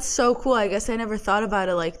 Wow, that's so cool. I guess I never thought about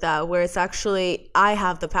it like that, where it's actually I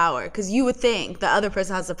have the power. Because you would think the other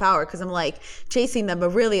person has the power because I'm like chasing them. But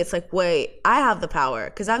really it's like, wait, I have the power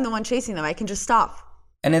because I'm the one chasing them. I can just stop.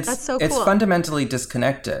 And that's so cool. It's fundamentally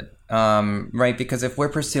disconnected, right? Because if we're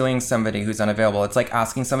pursuing somebody who's unavailable, it's like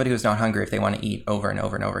asking somebody who's not hungry if they want to eat over and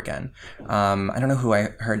over and over again. I don't know who I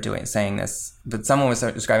heard saying this, but someone was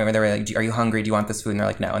describing where they were like, are you hungry? Do you want this food? And they're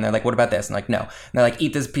like, no. And they're like, what about this? And like, no. And they're like,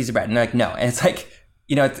 eat this piece of bread. And they're like, no. And it's like,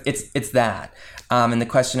 it's that. And the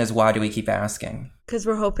question is, why do we keep asking? Because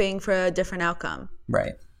we're hoping for a different outcome.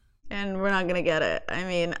 Right. And we're not going to get it. I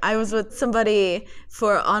mean, I was with somebody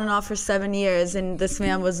on and off for 7 years, and this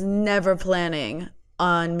man was never planning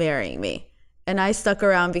on marrying me. And I stuck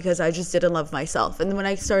around because I just didn't love myself. And when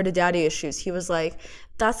I started daddy issues, he was like,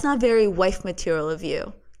 that's not very wife material of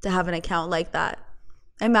you to have an account like that.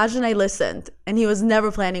 Imagine I listened, and he was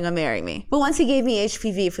never planning on marrying me. But once he gave me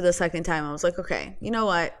HPV for the second time, I was like, okay, you know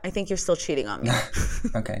what? I think you're still cheating on me.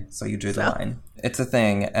 Okay, so you drew the line. It's a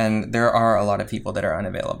thing, and there are a lot of people that are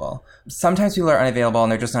unavailable. Sometimes people are unavailable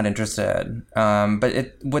and they're just not interested.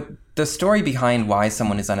 But the story behind why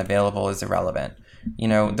someone is unavailable is irrelevant.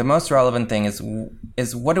 The most relevant thing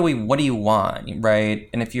is what do you want, right?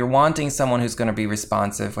 And if you're wanting someone who's going to be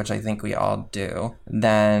responsive, which I think we all do,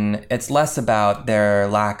 then it's less about their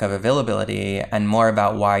lack of availability and more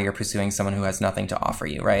about why you're pursuing someone who has nothing to offer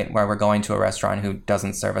you, right? Why we're going to a restaurant who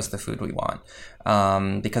doesn't serve us the food we want.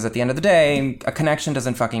 Because at the end of the day, a connection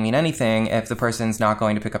doesn't fucking mean anything if the person's not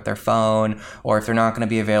going to pick up their phone, or if they're not going to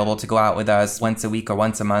be available to go out with us once a week or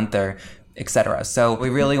once a month, or etc. So we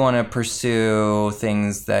really want to pursue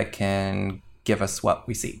things that can give us what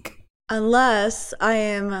we seek. Unless I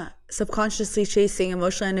am subconsciously chasing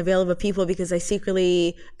emotionally unavailable people because I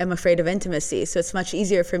secretly am afraid of intimacy. So it's much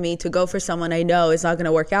easier for me to go for someone I know is not going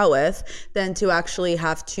to work out with than to actually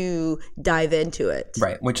have to dive into it.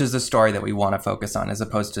 Right, which is the story that we want to focus on as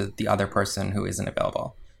opposed to the other person who isn't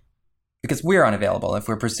available. Because we're unavailable if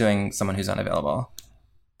we're pursuing someone who's unavailable.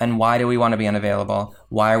 And why do we want to be unavailable?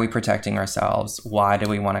 Why are we protecting ourselves? Why do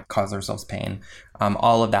we want to cause ourselves pain?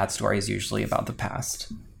 All of that story is usually about the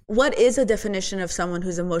past. What is a definition of someone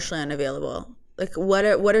who's emotionally unavailable? Like, what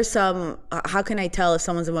are some, how can I tell if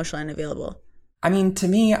someone's emotionally unavailable? I mean, to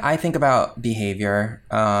me, I think about behavior.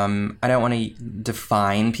 I don't want to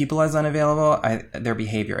define people as unavailable. Their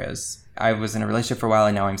behavior is. I was in a relationship for a while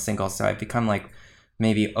and now I'm single, so I've become like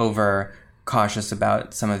maybe over cautious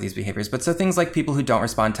about some of these behaviors. But so things like people who don't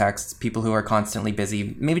respond texts, people who are constantly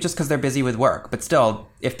busy, maybe just because they're busy with work, but still,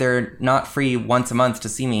 if they're not free once a month to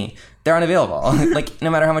see me, they're unavailable. Like, no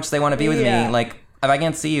matter how much they want to be with me, like, if I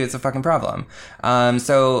can't see you, it's a fucking problem.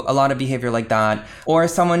 So a lot of behavior like that. Or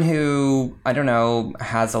someone who, I don't know,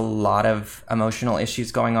 has a lot of emotional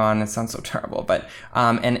issues going on. It sounds so terrible, but,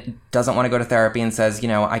 and doesn't want to go to therapy and says,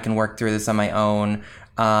 I can work through this on my own.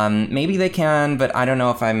 Maybe they can, but I don't know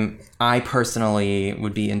if I personally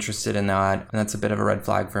would be interested in that. And that's a bit of a red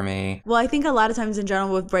flag for me. Well, I think a lot of times in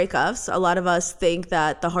general with breakups, a lot of us think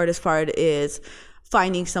that the hardest part is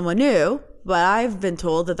finding someone new. But I've been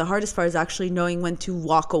told that the hardest part is actually knowing when to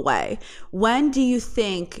walk away. When do you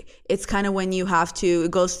think it's kind of when you have to,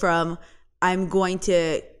 it goes from I'm going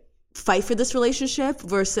to fight for this relationship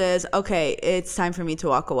versus, okay, it's time for me to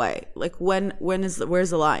walk away? Like where's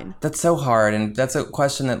the line? That's so hard. And that's a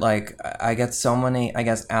question that like I get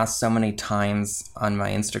asked so many times on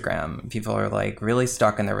my Instagram. People are like really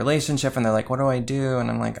stuck in their relationship and they're like, what do I do? And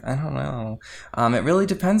I'm like, I don't know. It really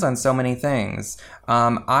depends on so many things.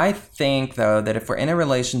 I think though that if we're in a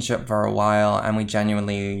relationship for a while and we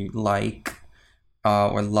genuinely like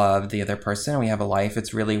or love the other person, and we have a life,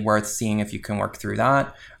 it's really worth seeing if you can work through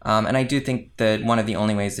that. And I do think that one of the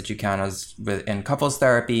only ways that you can is in couples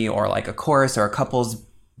therapy or like a course or a couples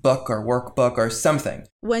book or workbook or something.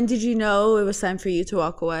 When did you know it was time for you to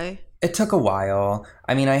walk away? It took a while.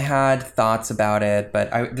 I mean, I had thoughts about it,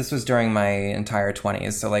 but this was during my entire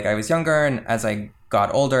 20s. So like I was younger, and as I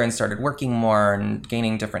got older and started working more and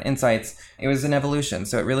gaining different insights, it was an evolution.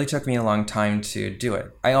 So it really took me a long time to do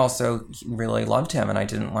it. I also really loved him and I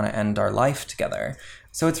didn't want to end our life together.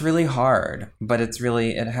 So it's really hard, but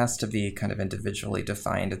it has to be kind of individually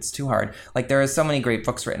defined. It's too hard. Like, there are so many great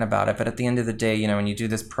books written about it, but at the end of the day, when you do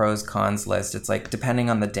this pros cons list, it's like, depending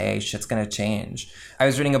on the day, shit's going to change. I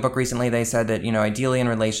was reading a book recently. They said that, ideally in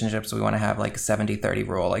relationships, we want to have like 70-30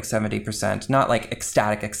 rule, like 70%, not like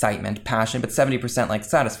ecstatic excitement, passion, but 70% like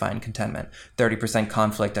satisfying contentment, 30%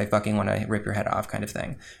 conflict, I fucking want to rip your head off kind of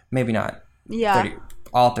thing. Maybe not. Yeah.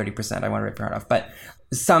 30%, I want to rip your head off. But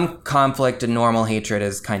some conflict and normal hatred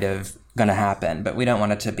is kind of going to happen, but we don't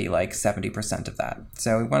want it to be like 70% of that.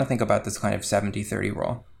 So we want to think about this kind of 70-30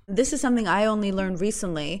 rule. This is something I only learned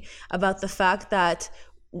recently about the fact that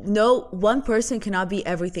no one person cannot be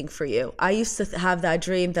everything for you. I used to have that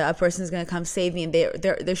dream that a person is going to come save me and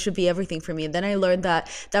there should be everything for me. And then I learned that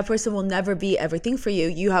that person will never be everything for you.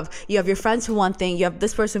 You have your friends for one thing, you have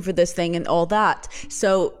this person for this thing and all that.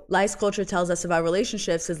 So Life's culture tells us about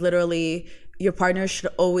relationships is literally your partner should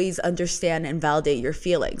always understand and validate your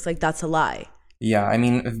feelings. Like, that's a lie. Yeah, I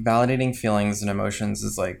mean, validating feelings and emotions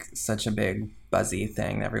is like such a big buzzy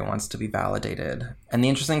thing that everyone wants to be validated. And the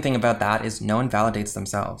interesting thing about that is no one validates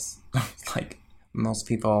themselves. Like, most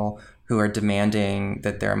people who are demanding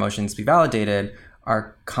that their emotions be validated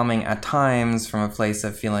are coming at times from a place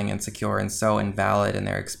of feeling insecure and so invalid in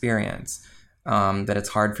their experience that it's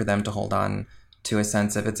hard for them to hold on to a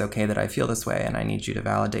sense of, it's okay that I feel this way and I need you to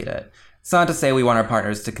validate it. It's not to say we want our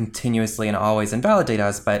partners to continuously and always invalidate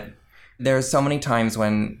us, but there's so many times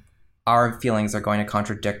when our feelings are going to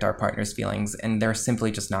contradict our partner's feelings, and they're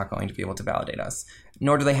simply just not going to be able to validate us,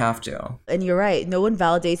 nor do they have to. And you're right. No one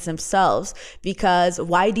validates themselves, because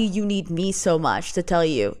why do you need me so much to tell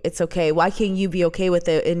you it's okay? Why can't you be okay with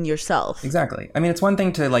it in yourself? Exactly. I mean, it's one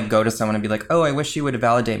thing to like go to someone and be like, oh, I wish you would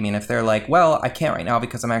validate me. And if they're like, well, I can't right now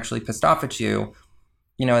because I'm actually pissed off at you,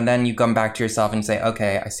 and then you come back to yourself and you say,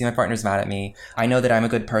 okay, I see my partner's mad at me. I know that I'm a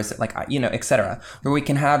good person, like, etc. Where we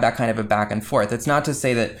can have that kind of a back and forth. It's not to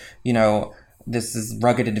say that, this is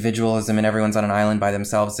rugged individualism and everyone's on an island by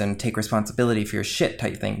themselves and take responsibility for your shit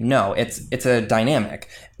type thing. No, it's a dynamic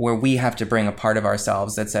where we have to bring a part of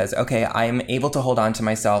ourselves that says, okay, I'm able to hold on to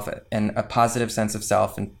myself and a positive sense of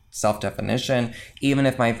self and self-definition, even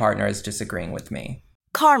if my partner is disagreeing with me.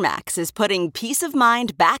 CarMax is putting peace of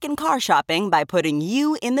mind back in car shopping by putting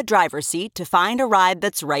you in the driver's seat to find a ride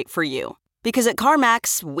that's right for you. Because at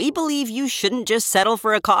CarMax, we believe you shouldn't just settle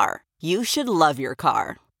for a car. You should love your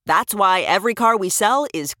car. That's why every car we sell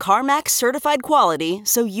is CarMax certified quality,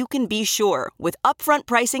 so you can be sure with upfront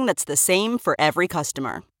pricing that's the same for every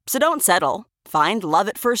customer. So don't settle. Find love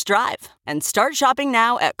at first drive and start shopping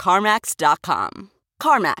now at CarMax.com.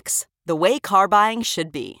 CarMax, the way car buying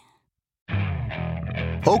should be.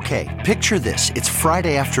 Okay, picture this. It's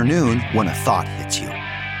Friday afternoon when a thought hits you.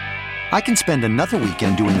 I can spend another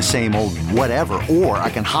weekend doing the same old whatever, or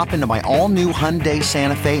I can hop into my all-new Hyundai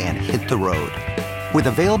Santa Fe and hit the road. With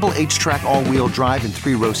available H-Track all-wheel drive and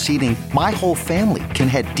 3-row seating, my whole family can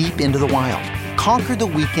head deep into the wild. Conquer the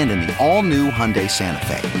weekend in the all-new Hyundai Santa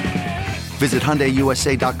Fe. Visit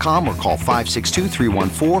HyundaiUSA.com or call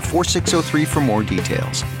 562-314-4603 for more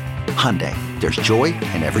details. Hyundai, there's joy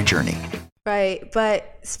in every journey. Right.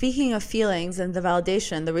 But speaking of feelings and the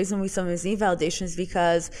validation, the reason we sometimes need validation is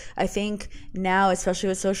because I think now, especially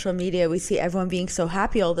with social media, we see everyone being so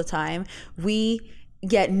happy all the time. We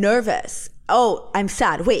get nervous. Oh, I'm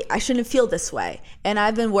sad. Wait, I shouldn't feel this way. And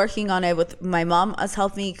I've been working on it with my mom has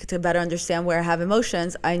helped me to better understand where I have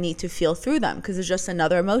emotions. I need to feel through them because it's just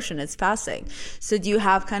another emotion. It's passing. So do you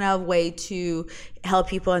have kind of a way to help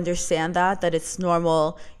people understand that it's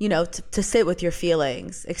normal, to sit with your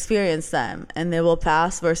feelings, experience them, and they will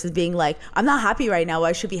pass versus being like, I'm not happy right now.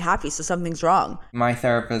 I should be happy. So something's wrong. My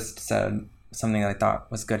therapist said something that I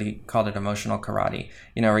thought was good. He called it emotional karate,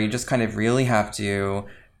 where you just kind of really have to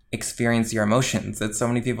experience your emotions. That so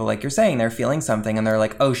many people, like you're saying, they're feeling something and they're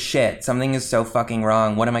like, oh shit, something is so fucking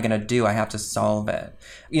wrong. What am I going to do? I have to solve it.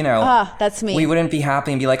 That's me. We wouldn't be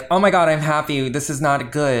happy and be like, oh my God, I'm happy. This is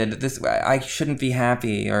not good. I shouldn't be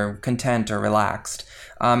happy or content or relaxed.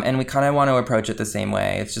 And we kind of want to approach it the same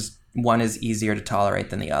way. It's just one is easier to tolerate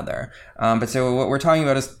than the other. But so what we're talking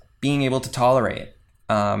about is being able to tolerate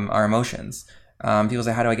our emotions. People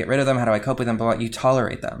say, how do I get rid of them? How do I cope with them? But you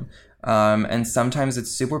tolerate them. And sometimes it's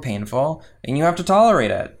super painful and you have to tolerate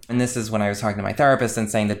it. And this is when I was talking to my therapist and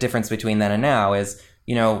saying the difference between then and now is,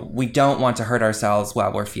 we don't want to hurt ourselves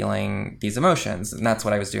while we're feeling these emotions. And that's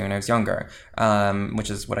what I was doing when I was younger, which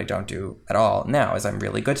is what I don't do at all now, is I'm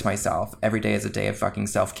really good to myself. Every day is a day of fucking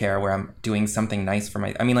self-care where I'm doing something nice for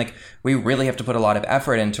we really have to put a lot of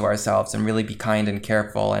effort into ourselves and really be kind and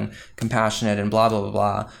careful and compassionate and blah, blah, blah,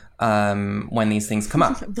 blah. When these things come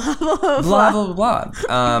up. blah, blah, blah, blah, blah, blah,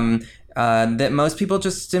 blah. that most people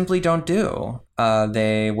just simply don't do.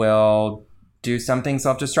 They will do something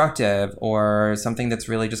self-destructive or something that's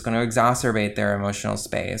really just going to exacerbate their emotional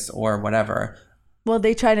space or whatever. Well,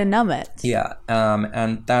 they try to numb it. Yeah.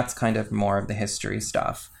 And that's kind of more of the history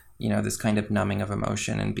stuff, you know, this kind of numbing of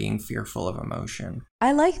emotion and being fearful of emotion.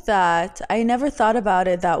 I like that. I never thought about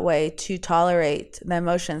it that way, to tolerate the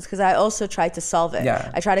emotions, because I also try to solve it.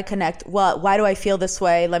 Yeah. I try to connect, well, why do I feel this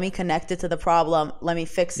way? Let me connect it to the problem. Let me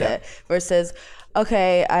fix it. Versus,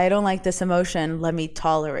 okay, I don't like this emotion. Let me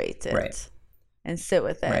tolerate it. Right. And sit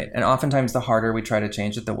with it. Right. And oftentimes the harder we try to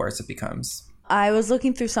change it, the worse it becomes. I was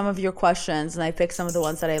looking through some of your questions and I picked some of the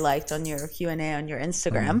ones that I liked on your Q&A on your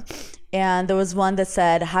Instagram. And there was one that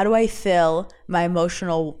said, how do I fill my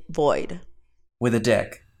emotional void? With a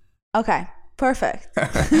dick. Okay, perfect.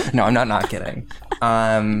 No, I'm not kidding.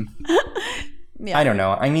 I don't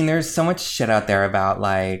know. I mean, there's so much shit out there about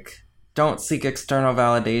like, don't seek external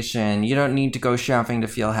validation. You don't need to go shopping to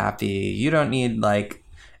feel happy. You don't need like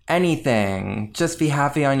anything. Just be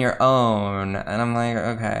happy on your own. And I'm like,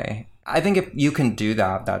 okay. I think if you can do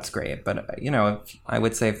that, that's great. But, you know, I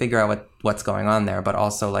would say figure out what's going on there, but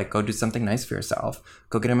also like go do something nice for yourself.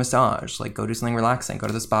 Go get a massage, like go do something relaxing, go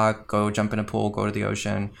to the spa, go jump in a pool, go to the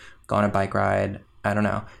ocean, go on a bike ride. I don't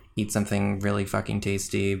know, eat something really fucking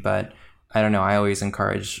tasty. But I don't know, I always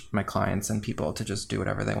encourage my clients and people to just do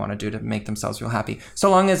whatever they want to do to make themselves feel happy. So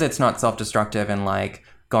long as it's not self-destructive and like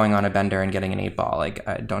going on a bender and getting an 8-ball, like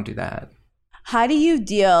don't do that. How do you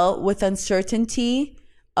deal with uncertainty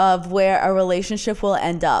of where a relationship will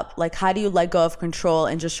end up? Like, how do you let go of control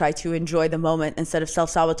and just try to enjoy the moment instead of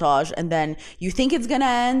self-sabotage? And then you think it's going to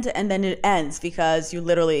end and then it ends because you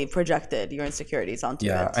literally projected your insecurities onto it.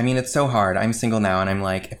 Yeah, I mean, it's so hard. I'm single now and I'm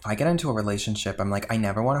like, if I get into a relationship, I'm like, I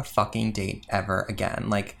never want to fucking date ever again.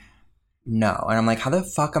 Like, no. And I'm like, how the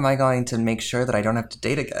fuck am I going to make sure that I don't have to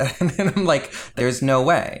date again? And I'm like, there's no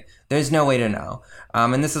way. There's no way to know.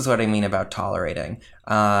 And this is what I mean about tolerating.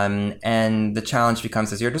 And the challenge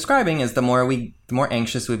becomes, as you're describing, is the more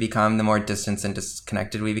anxious we become, the more distant and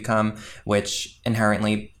disconnected we become, which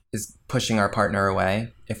inherently is pushing our partner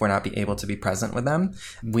away if we're not able to be present with them.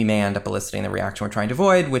 We may end up eliciting the reaction we're trying to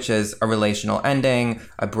avoid, which is a relational ending,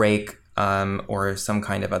 a break, or some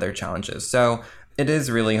kind of other challenges. So it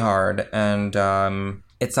is really hard, and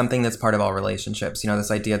it's something that's part of all relationships. You know,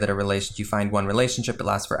 this idea that you find one relationship, it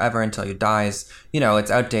lasts forever until you dies. You know,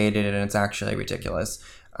 it's outdated and it's actually ridiculous.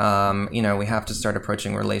 You know, we have to start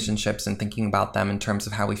approaching relationships and thinking about them in terms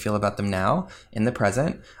of how we feel about them now, in the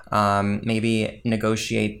present. Maybe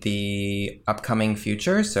negotiate the upcoming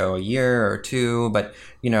future, so a year or two. But,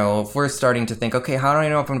 you know, if we're starting to think, okay, how do I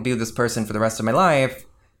know if I'm going to be with this person for the rest of my life?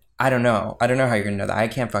 I don't know. I don't know how you're going to know that. I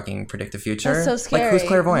can't fucking predict the future. That's so scary. Like, who's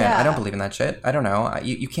clairvoyant? Yeah. I don't believe in that shit. I don't know.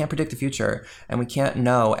 You can't predict the future. And we can't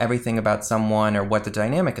know everything about someone or what the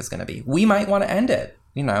dynamic is going to be. We might want to end it,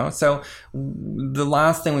 you know? So the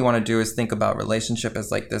last thing we want to do is think about relationship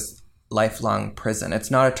as like this lifelong prison.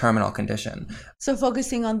 It's not a terminal condition. So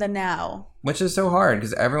focusing on the now. Which is so hard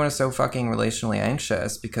because everyone is so fucking relationally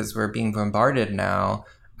anxious because we're being bombarded now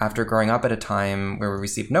after growing up at a time where we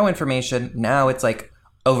received no information. Now it's like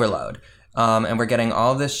overload. And we're getting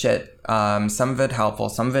all this shit, some of it helpful,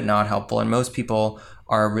 some of it not helpful. And most people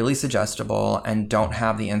are really suggestible and don't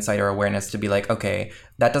have the insight or awareness to be like, okay,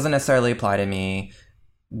 that doesn't necessarily apply to me.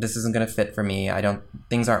 This isn't going to fit for me.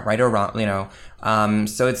 Things aren't right or wrong, you know?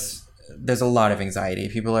 So there's a lot of anxiety.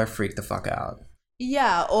 People are freaked the fuck out.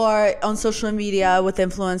 Yeah, or on social media with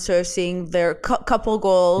influencers seeing their couple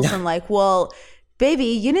goals and like, well, baby,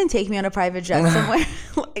 you didn't take me on a private jet somewhere.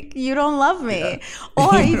 Like, you don't love me. Yeah.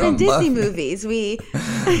 Or even Disney movies. We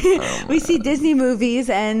see Disney movies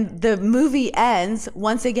and the movie ends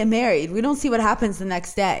once they get married. We don't see what happens the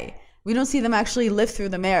next day. We don't see them actually live through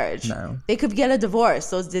the marriage. No. They could get a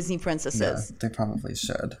divorce, those Disney princesses. Yeah, they probably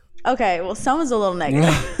should. Okay, well, someone's a little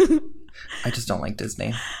negative. I just don't like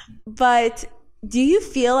Disney. But do you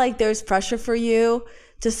feel like there's pressure for you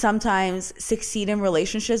to sometimes succeed in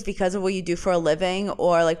relationships because of what you do for a living,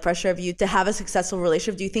 or like pressure of you to have a successful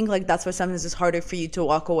relationship? Do you think like that's why sometimes it's harder for you to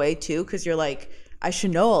walk away too? Because you're like, I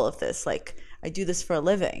should know all of this. Like, I do this for a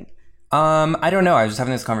living. I don't know. I was just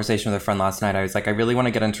having this conversation with a friend last night. I was like, I really want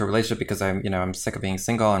to get into a relationship because I'm sick of being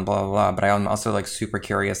single and blah, blah, blah. But I'm also like super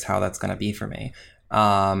curious how that's going to be for me.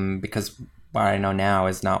 Because what I know now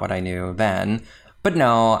is not what I knew then. But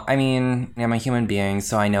no, I mean, I'm a human being,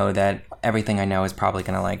 so I know that everything I know is probably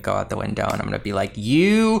going to like go out the window, and I'm going to be like,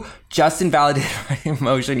 you just invalidated my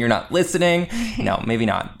emotion. You're not listening. No, maybe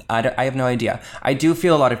not. I have no idea. I do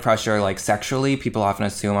feel a lot of pressure, like sexually. People often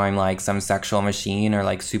assume I'm like some sexual machine or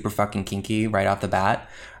like super fucking kinky right off the bat.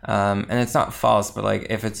 And it's not false, but like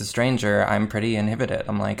if it's a stranger, I'm pretty inhibited.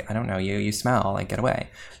 I'm like, I don't know you, you smell, like get away.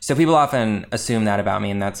 So people often assume that about me,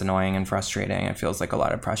 and that's annoying and frustrating. It feels like a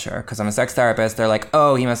lot of pressure because I'm a sex therapist. They're like,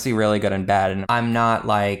 oh, he must be really good in bed. And I'm not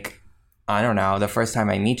like, I don't know, the first time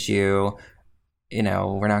I meet you, you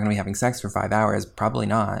know, we're not going to be having sex for 5 hours. Probably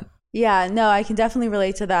not. Yeah, no, I can definitely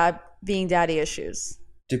relate to that being daddy issues.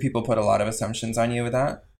 Do people put a lot of assumptions on you with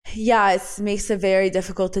that? Yeah, it makes it very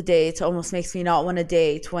difficult to date. It almost makes me not want to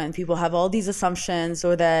date when people have all these assumptions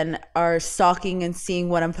or then are stalking and seeing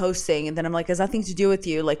what I'm posting. And then I'm like, it has nothing to do with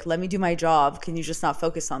you. Like, let me do my job. Can you just not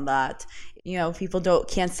focus on that? You know, people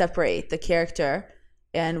can't separate the character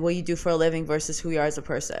and what you do for a living versus who you are as a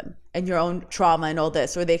person and your own trauma and all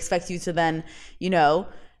this. Or they expect you to then, you know,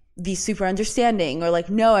 be super understanding or like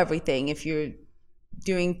know everything if you're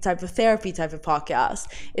doing type of therapy type of podcast.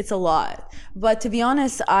 It's a lot. But to be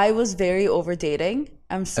honest, I was very over dating.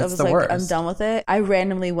 I was like, worst. I'm done with it. I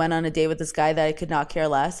randomly went on a date with this guy that I could not care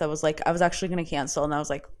less. I was like, I was actually going to cancel, and I was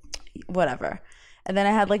like, whatever. And then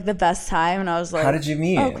I had like the best time, and I was like, how did you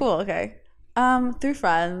meet? Oh, cool. Okay. Through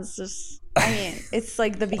friends. Just, I mean, it's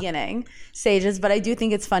like the beginning stages, but I do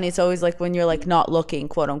think it's funny. It's always like when you're like not looking,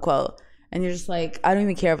 quote unquote. And you're just like, I don't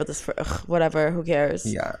even care about this, whatever, who cares?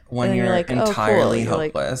 Yeah, when you're like, entirely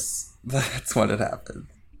hopeless, that's when it happens.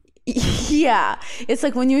 Yeah, it's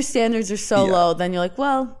like when your standards are so low, then you're like,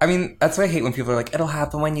 well. I mean, that's why I hate when people are like, it'll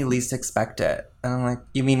happen when you least expect it. And I'm like,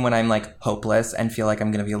 you mean when I'm like hopeless and feel like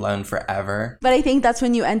I'm going to be alone forever? But I think that's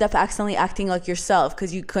when you end up accidentally acting like yourself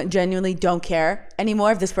because you genuinely don't care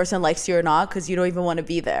anymore if this person likes you or not because you don't even want to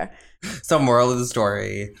be there. So moral of the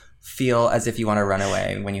story, feel as if you want to run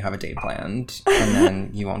away when you have a date planned, and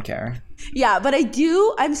then you won't care. Yeah, but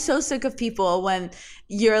I'm so sick of people when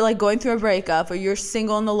you're like going through a breakup or you're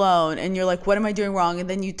single and alone and you're like, what am I doing wrong? And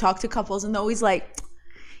then you talk to couples and they're always like,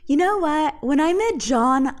 you know what? When I met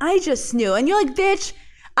John, I just knew. And you're like, bitch,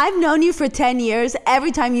 I've known you for 10 years.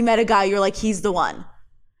 Every time you met a guy, you're like, he's the one.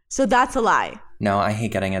 So that's a lie. No, I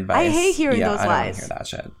hate getting advice. I hate hearing those lies. I don't want to hear that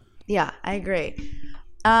shit. Yeah, I agree.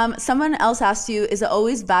 Someone else asked you, is it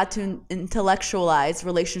always bad to intellectualize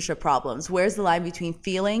relationship problems? Where's the line between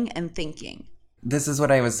feeling and thinking? This is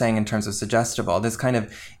what I was saying in terms of suggestible. This kind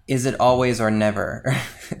of, is it always or never?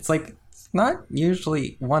 It's like, it's not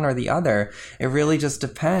usually one or the other. It really just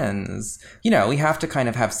depends. You know, we have to kind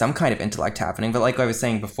of have some kind of intellect happening. But like I was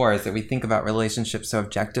saying before, is that we think about relationships so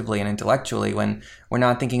objectively and intellectually when we're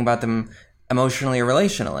not thinking about them emotionally or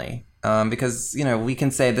relationally. Because, you know, we can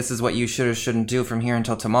say this is what you should or shouldn't do from here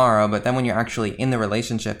until tomorrow, but then when you're actually in the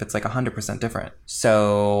relationship, it's like 100% different.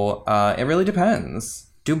 So it really depends.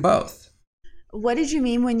 Do both. What did you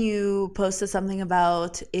mean when you posted something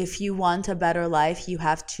about if you want a better life, you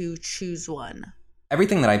have to choose one?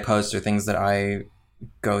 Everything that I post are things that I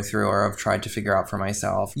go through or have tried to figure out for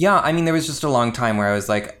myself. Yeah, I mean, there was just a long time where I was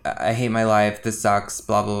like, I hate my life, this sucks,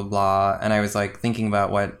 blah, blah, blah, blah. And I was like thinking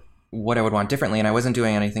about what I would want differently, and I wasn't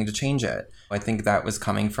doing anything to change it. I think that was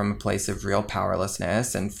coming from a place of real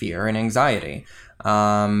powerlessness and fear and anxiety.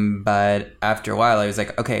 But after a while, I was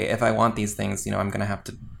like, okay, if I want these things, you know, I'm going to have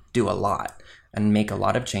to do a lot and make a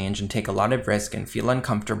lot of change and take a lot of risk and feel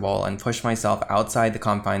uncomfortable and push myself outside the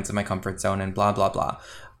confines of my comfort zone and blah, blah, blah.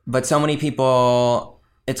 But so many people,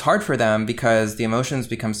 it's hard for them because the emotions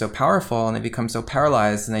become so powerful and they become so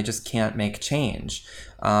paralyzed and they just can't make change.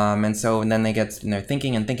 And then they're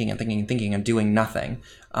thinking and doing nothing.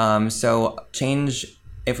 So change,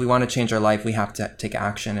 if we want to change our life, we have to take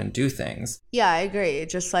action and do things. Yeah, I agree.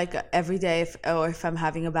 Just like every day, if I'm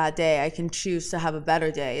having a bad day, I can choose to have a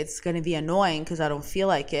better day. It's going to be annoying because I don't feel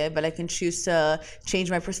like it, but I can choose to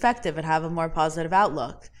change my perspective and have a more positive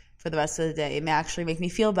outlook for the rest of the day. It may actually make me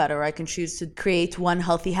feel better, or I can choose to create one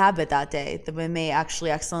healthy habit that day that may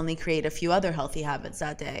actually accidentally create a few other healthy habits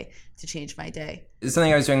that day to change my day.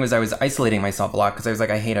 Something I was doing was I was isolating myself a lot because I was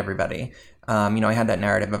like, I hate everybody. You know, I had that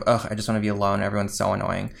narrative of, I just want to be alone. Everyone's so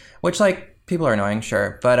annoying, which like people are annoying,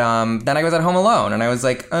 sure. But then I was at home alone and I was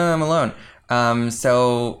like, I'm alone.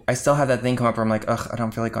 So I still have that thing come up where I'm like, I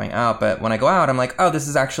don't feel like going out. But when I go out, I'm like, this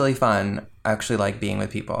is actually fun. I actually like being with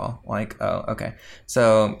people. Like, okay.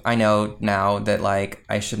 So I know now that like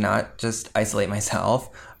I should not just isolate myself,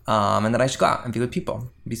 and that I should go out and be with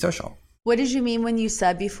people, be social. What did you mean when you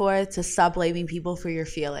said before to stop blaming people for your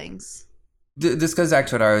feelings? This goes back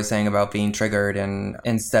to what I was saying about being triggered, and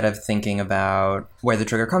instead of thinking about where the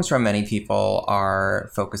trigger comes from, many people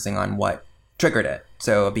are focusing on what triggered it.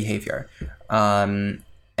 So a behavior.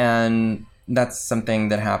 And that's something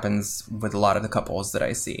that happens with a lot of the couples that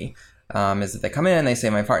I see, is that they come in and they say,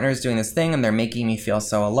 my partner is doing this thing and they're making me feel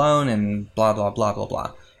so alone and blah, blah, blah, blah,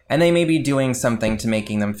 blah. And they may be doing something to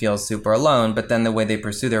making them feel super alone, but then the way they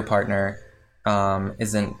pursue their partner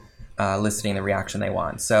isn't eliciting the reaction they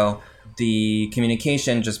want. So the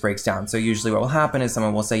communication just breaks down. So usually what will happen is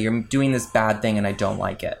someone will say, you're doing this bad thing and I don't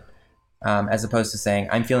like it. As opposed to saying,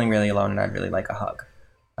 I'm feeling really alone and I'd really like a hug.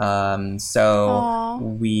 So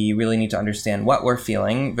we really need to understand what we're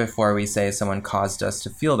feeling before we say someone caused us to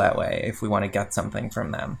feel that way, if we want to get something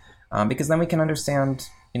from them. Because then we can understand,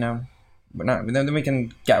 then we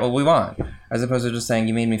can get what we want, as opposed to just saying,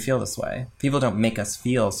 you made me feel this way. People don't make us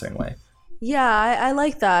feel a certain way. Yeah, I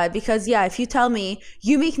like that because, if you tell me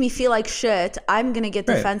you make me feel like shit, I'm going to get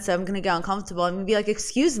defensive. I'm going to get uncomfortable. I'm going to be like,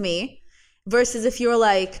 excuse me. Versus if you're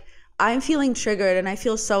like, I'm feeling triggered and I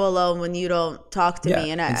feel so alone when you don't talk to me.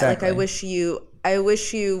 And exactly. I wish you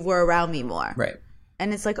were around me more. Right.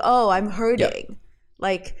 And it's like, oh, I'm hurting. Yep.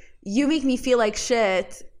 Like, you make me feel like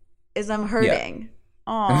shit is I'm hurting.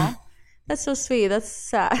 Aw. That's so sweet. That's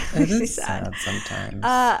sad. It is sad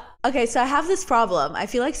sometimes. Okay, so I have this problem. I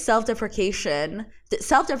feel like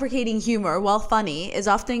self-deprecating humor, while funny, is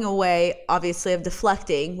often a way, obviously, of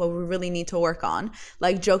deflecting what we really need to work on.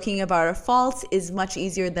 Like joking about our faults is much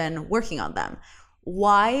easier than working on them.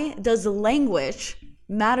 Why does language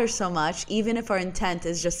matter so much, even if our intent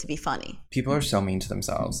is just to be funny? People are so mean to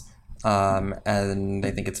themselves. And they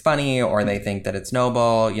think it's funny, or they think that it's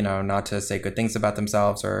noble, not to say good things about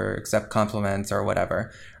themselves or accept compliments or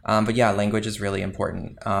whatever. But yeah, language is really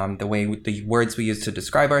important. The words we use to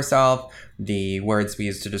describe ourselves, the words we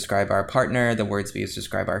use to describe our partner, the words we use to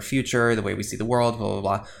describe our future, the way we see the world, blah,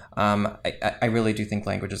 blah, blah. I really do think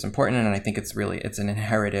language is important, and I think it's an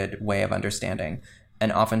inherited way of understanding.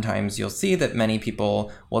 And oftentimes you'll see that many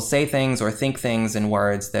people will say things or think things in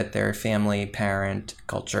words that their family, parent,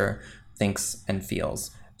 culture thinks and feels.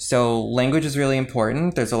 So language is really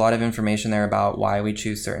important. There's a lot of information there about why we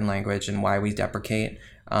choose certain language and why we deprecate.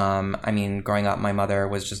 Growing up, my mother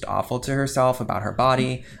was just awful to herself about her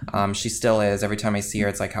body. She still is. Every time I see her,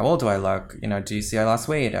 it's like, how old do I look? Do you see I lost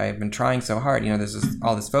weight? I've been trying so hard. There's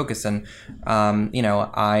all this focus. And,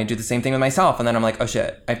 I do the same thing with myself. And then I'm like, oh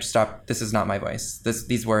shit, I have to stop. This is not my voice.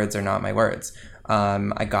 These words are not my words.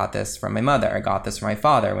 I got this from my mother. I got this from my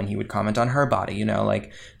father when he would comment on her body,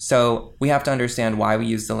 so we have to understand why we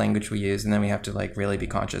use the language we use. And then we have to really be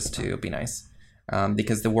conscious to be nice.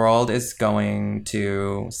 Because the world is going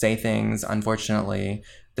to say things, unfortunately,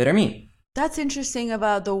 that are mean. That's interesting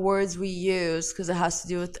about the words we use, because it has to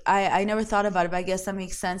do with, I never thought about it, but I guess that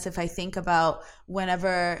makes sense if I think about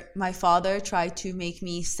whenever my father tried to make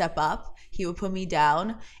me step up, he would put me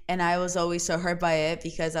down, and I was always so hurt by it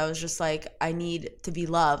because I was just like, I need to be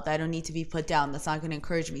loved. I don't need to be put down. That's not going to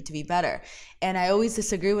encourage me to be better. And I always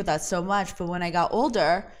disagree with that so much. But when I got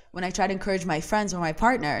older, when I tried to encourage my friends or my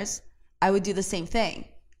partners, I would do the same thing.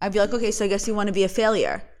 I'd be like, okay, so I guess you want to be a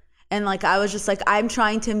failure. And I was just like, I'm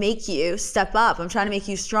trying to make you step up. I'm trying to make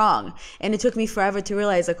you strong. And it took me forever to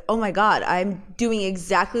realize oh my God, I'm doing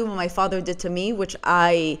exactly what my father did to me, which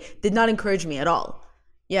did not encourage me at all.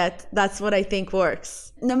 Yet that's what I think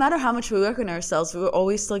works. No matter how much we work on ourselves, we're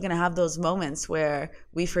always still going to have those moments where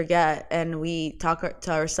we forget and we talk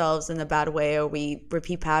to ourselves in a bad way, or we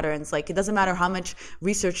repeat patterns. It doesn't matter how much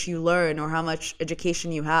research you learn or how much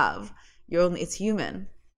education you have. It's human.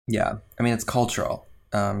 Yeah. It's cultural,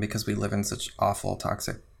 because we live in such awful,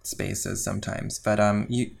 toxic spaces sometimes. But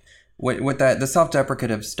the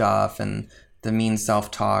self-deprecative stuff and the mean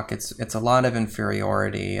self-talk, it's a lot of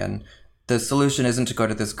inferiority. And the solution isn't to go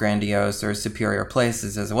to this grandiose or superior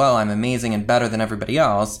places as well. I'm amazing and better than everybody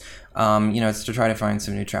else. It's to try to find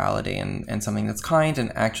some neutrality and something that's kind,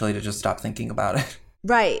 and actually to just stop thinking about it.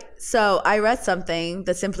 Right. So I read something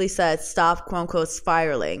that simply said, stop, quote unquote,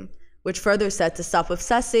 spiraling, which further said to stop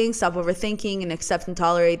obsessing, stop overthinking, and accept and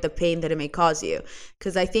tolerate the pain that it may cause you.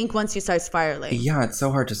 Because I think once you start spiraling, yeah, it's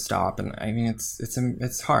so hard to stop. And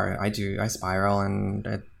it's hard. I spiral, and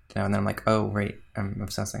then I'm like, oh wait, I'm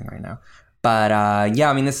obsessing right now. But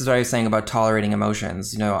this is what I was saying about tolerating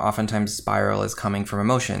emotions. Oftentimes spiral is coming from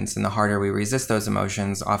emotions, and the harder we resist those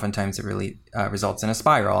emotions, oftentimes it really results in a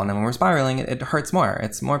spiral. And then when we're spiraling, it hurts more.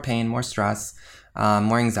 It's more pain, more stress,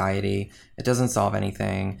 more anxiety. It doesn't solve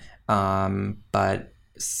anything. But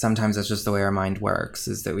sometimes that's just the way our mind works,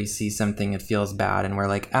 is that we see something, it feels bad, and we're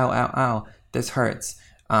like, ow, ow, ow, this hurts,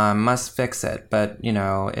 must fix it. But,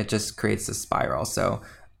 it just creates a spiral. So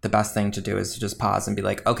the best thing to do is to just pause and be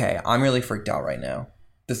like, okay, I'm really freaked out right now.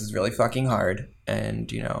 This is really fucking hard.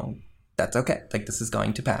 And, that's okay. Like, this is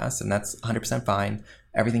going to pass, and that's 100% fine.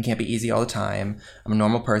 Everything can't be easy all the time. I'm a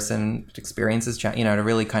normal person. Experiences, to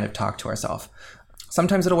really kind of talk to ourselves.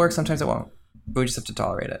 Sometimes it'll work, sometimes it won't. But we just have to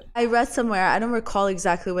tolerate it. I read somewhere, I don't recall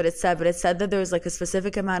exactly what it said, but it said that there was like a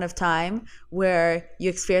specific amount of time where you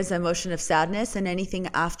experience the emotion of sadness, and anything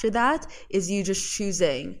after that is you just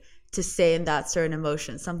choosing to stay in that certain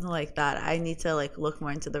emotion, something like that. I need to like look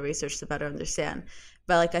more into the research to better understand.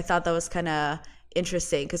 But like, I thought that was kind of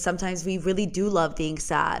interesting, because sometimes we really do love being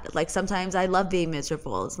sad. Like, sometimes I love being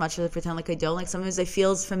miserable as much as I pretend like I don't. Like, sometimes it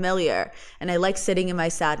feels familiar, and I like sitting in my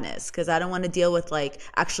sadness because I don't want to deal with like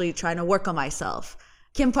actually trying to work on myself.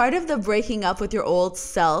 Can part of the breaking up with your old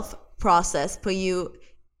self process put you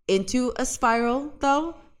into a spiral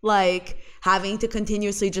though? Like, having to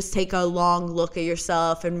continuously just take a long look at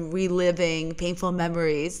yourself and reliving painful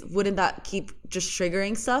memories, wouldn't that keep just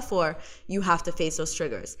triggering stuff, or you have to face those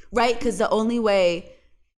triggers, right? Because the only way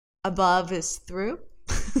above is through.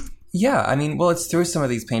 Yeah, I mean, well, it's through some of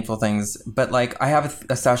these painful things, but like, I have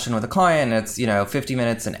a session with a client, it's, 50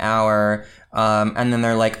 minutes, an hour, and then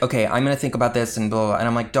they're like, okay, I'm going to think about this and blah, blah, and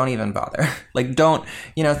I'm like, don't even bother. Like, don't,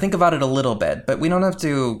 think about it a little bit, but we don't have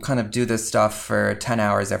to kind of do this stuff for 10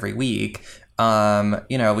 hours every week. We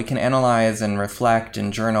can analyze and reflect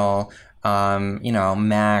and journal,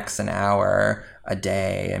 max an hour a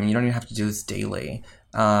day. I mean, you don't even have to do this daily.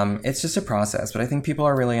 It's just a process, but I think people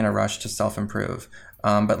are really in a rush to self-improve.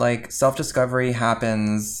 But like, self-discovery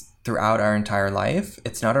happens throughout our entire life.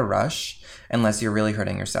 It's not a rush unless you're really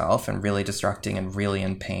hurting yourself and really destructing and really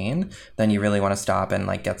in pain. Then you really want to stop and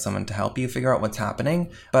like get someone to help you figure out what's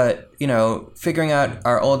happening. But, figuring out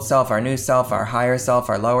our old self, our new self, our higher self,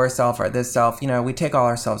 our lower self, our this self, we take all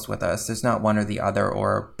ourselves with us. There's not one or the other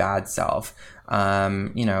or bad self.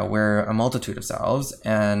 We're a multitude of selves,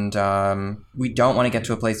 and we don't want to get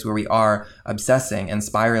to a place where we are obsessing and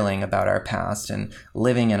spiraling about our past and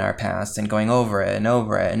living in our past and going over it and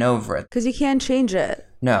over it and over it. Because you can't change it.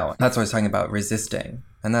 No, that's what I was talking about, resisting.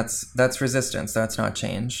 And that's resistance. That's not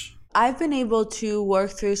change. I've been able to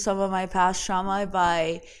work through some of my past trauma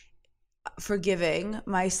by forgiving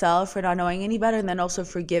myself for not knowing any better, and then also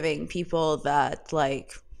forgiving people that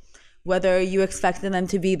like, whether you expected them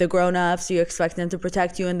to be the grown-ups, you expect them to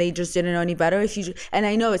protect you, and they just didn't know any better. And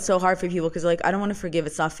I know it's so hard for people because like, I don't want to forgive,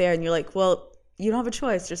 it's not fair. And you're like, well, you don't have a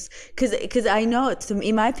choice, just because I know it's,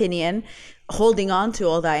 in my opinion, holding on to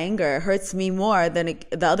all that anger hurts me more than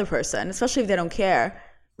the other person, especially if they don't care.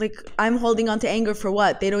 Like, I'm holding on to anger for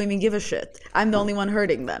what? They don't even give a shit. I'm the only one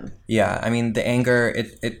hurting them. Yeah, I mean, the anger,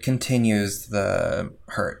 it continues the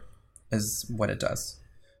hurt is what it does.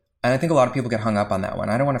 And I think a lot of people get hung up on that one.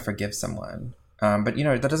 I don't want to forgive someone. But,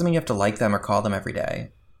 that doesn't mean you have to like them or call them every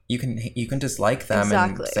day. You can dislike them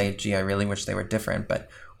Exactly. And say, gee, I really wish they were different. But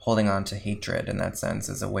holding on to hatred in that sense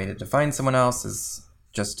as a way to define someone else is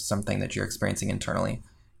just something that you're experiencing internally.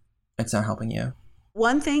 It's not helping you.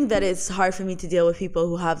 One thing that is hard for me to deal with people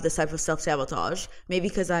who have this type of self-sabotage, maybe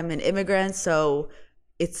because I'm an immigrant, so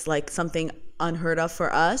it's like something unheard of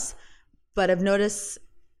for us. But I've noticed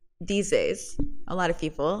these days, a lot of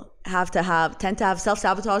people tend to have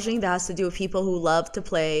self-sabotaging that has to do with people who love to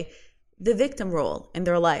play the victim role in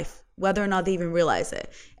their life, whether or not they even realize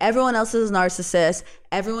it. Everyone else is a narcissist.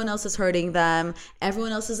 Everyone else is hurting them.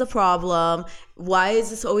 Everyone else is a problem. Why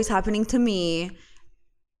is this always happening to me?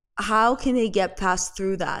 How can they get past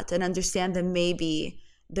through that and understand that maybe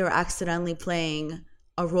they're accidentally playing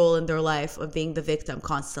a role in their life of being the victim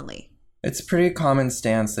constantly? It's a pretty common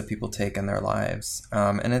stance that people take in their lives.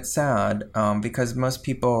 And it's sad because most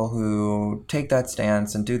people who take that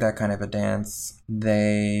stance and do that kind of a dance,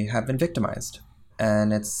 they have been victimized.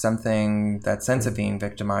 And it's something, that sense of being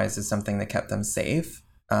victimized is something that kept them safe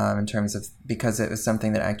in terms of, because it was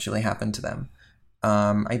something that actually happened to them.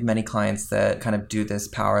 I have many clients that kind of do this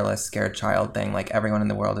powerless, scared child thing, like everyone in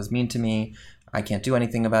the world is mean to me, I can't do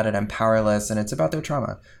anything about it, I'm powerless, and it's about their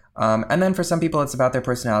trauma. And then for some people, it's about their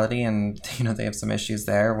personality, and they have some issues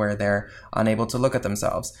there where they're unable to look at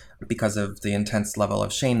themselves because of the intense level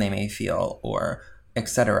of shame they may feel, or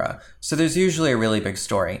etc. So there's usually a really big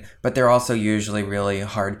story, but they're also usually really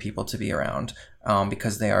hard people to be around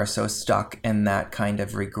because they are so stuck in that kind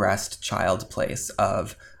of regressed child place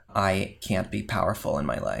of, I can't be powerful in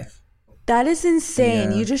my life. That is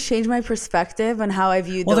insane. Yeah. You just changed my perspective on how I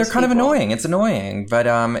viewed Well, those they're kind people. of annoying. It's annoying, but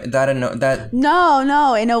that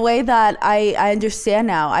No, in a way that I understand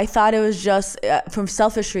now. I thought it was just from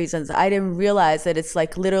selfish reasons. I didn't realize that it's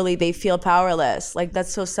like literally they feel powerless. Like,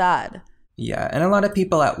 that's so sad. Yeah, and a lot of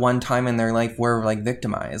people at one time in their life were like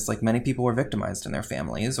victimized. Like, many people were victimized in their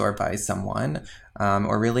families or by someone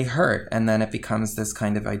or really hurt, and then it becomes this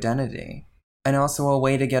kind of identity. and also a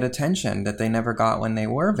way to get attention that they never got when they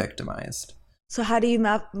were victimized. So how do you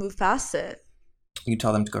move past it? You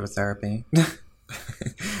tell them to go to therapy.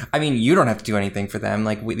 I mean, you don't have to do anything for them.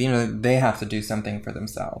 Like, they have to do something for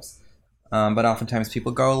themselves. But oftentimes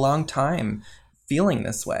people go a long time feeling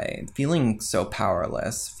this way, feeling so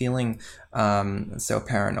powerless, feeling so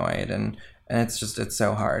paranoid. And it's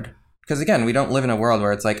so hard. Because again, we don't live in a world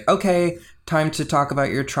where it's like, okay, time to talk about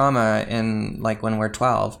your trauma in like when we're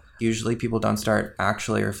 12. Usually people don't start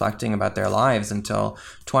actually reflecting about their lives until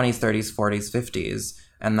 20s, 30s, 40s, 50s.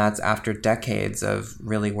 And that's after decades of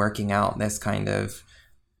really working out this kind of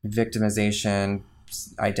victimization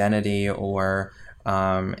identity or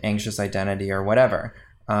anxious identity or whatever.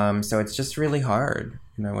 So it's just really hard,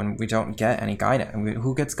 when we don't get any guidance.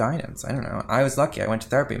 Who gets guidance? I don't know. I was lucky. I went to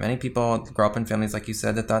therapy. Many people grow up in families, like you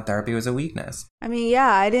said, that thought therapy was a weakness. I mean,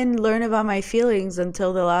 yeah, I didn't learn about my feelings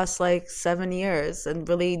until the last 7 years and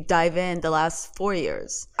really dive in the last 4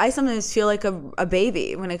 years. I sometimes feel like a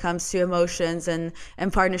baby when it comes to emotions and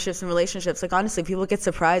partnerships and relationships. Like, honestly, people get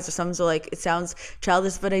surprised or sometimes like, it sounds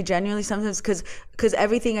childish, but I genuinely sometimes, because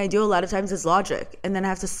everything I do a lot of times is logic. And then I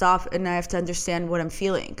have to stop and I have to understand what I'm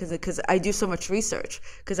feeling because I do so much research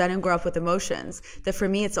because I didn't grow up with emotions that for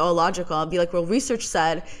me, it's all logical. I'll be like, well, research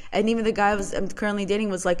said, and even the guy I'm currently dating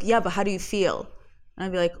was like, yeah, but how do you feel? And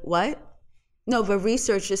I'd be like, what? No, but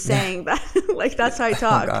research is saying that. Like, that's how I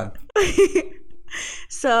talk. Oh, God.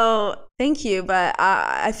 So thank you. But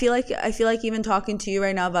I feel like even talking to you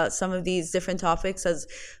right now about some of these different topics has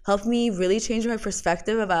helped me really change my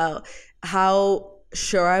perspective about how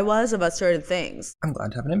sure I was about certain things. I'm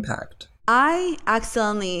glad to have an impact. I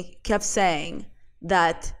accidentally kept saying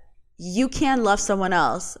that you can't love someone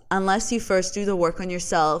else unless you first do the work on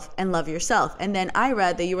yourself and love yourself. And then I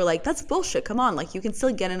read that you were like, that's bullshit. Come on. Like, you can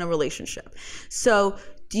still get in a relationship. So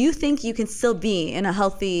do you think you can still be in a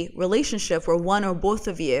healthy relationship where one or both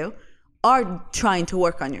of you are trying to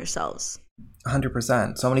work on yourselves?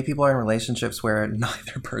 100%. So many people are in relationships where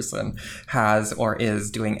neither person has or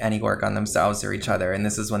is doing any work on themselves or each other. And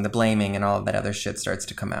this is when the blaming and all of that other shit starts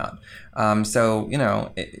to come out. So,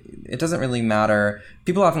 it doesn't really matter.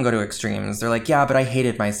 People often go to extremes. They're like, yeah, but I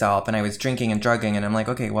hated myself and I was drinking and drugging. And I'm like,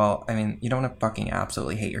 okay, well, I mean, you don't have to fucking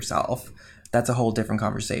absolutely hate yourself. That's a whole different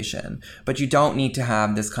conversation. But you don't need to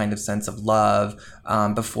have this kind of sense of love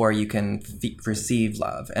before you can receive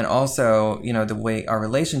love. And also, the way our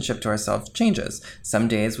relationship to ourselves changes. Some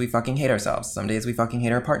days we fucking hate ourselves. Some days we fucking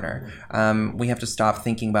hate our partner. We have to stop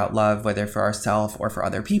thinking about love, whether for ourselves or for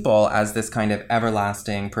other people, as this kind of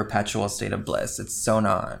everlasting, perpetual state of bliss. It's so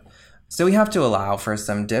not. So we have to allow for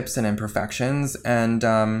some dips and imperfections.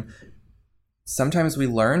 And sometimes we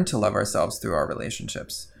learn to love ourselves through our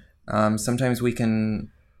relationships. Sometimes we can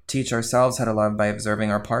teach ourselves how to love by observing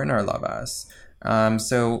our partner love us.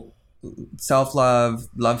 So self-love,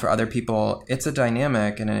 love for other people, it's a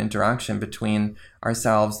dynamic and an interaction between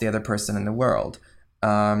ourselves, the other person, and the world.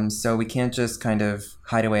 So we can't just kind of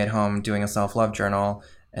hide away at home doing a self-love journal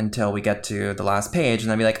until we get to the last page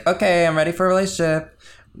and then be like, okay, I'm ready for a relationship.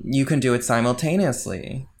 You can do it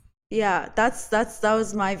simultaneously. Yeah, that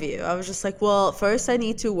was my view. I was just like, well, first I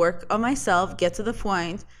need to work on myself, get to the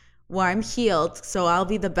point where I'm healed, so I'll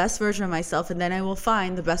be the best version of myself, and then I will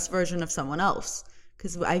find the best version of someone else.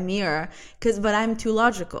 Because I mirror, but I'm too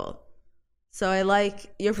logical. So I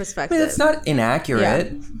like your perspective. I mean, it's not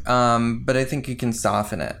inaccurate, but I think you can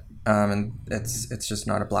soften it, and it's just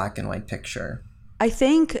not a black and white picture. I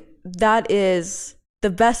think that is the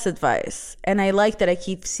best advice. And I like that I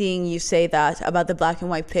keep seeing you say that about the black and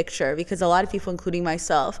white picture, because a lot of people, including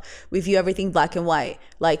myself, we view everything black and white.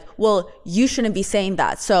 Like, well, you shouldn't be saying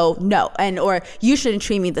that, so no. Or you shouldn't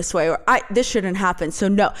treat me this way, or this shouldn't happen, so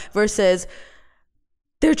no. Versus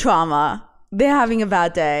their trauma, they're having a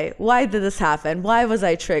bad day. Why did this happen? Why was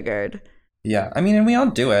I triggered? Yeah, I mean, and we all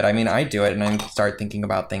do it. I mean, I do it and I start thinking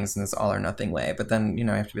about things in this all or nothing way. But then,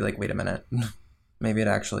 I have to be like, wait a minute. Maybe it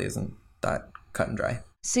actually isn't that cut and dry.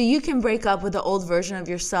 So you can break up with the old version of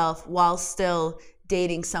yourself while still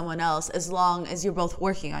dating someone else, as long as you're both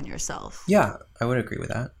working on yourself. Yeah, I would agree with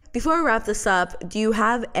that. Before we wrap this up, do you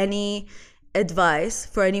have any advice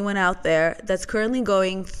for anyone out there that's currently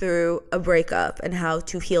going through a breakup and how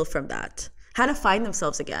to heal from that? How to find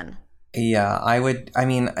themselves again? Yeah,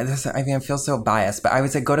 I feel so biased, but I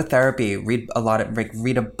would say go to therapy, read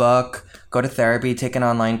a book, go to therapy, take an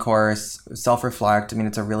online course, self-reflect. I mean,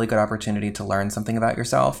 it's a really good opportunity to learn something about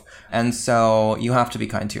yourself. And so you have to be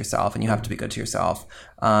kind to yourself and you have to be good to yourself.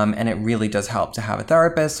 And it really does help to have a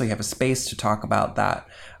therapist, so you have a space to talk about that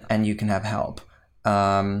and you can have help.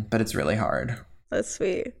 But it's really hard. That's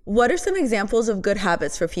sweet. What are some examples of good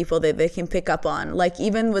habits for people that they can pick up on? Like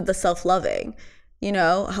even with the self-loving, you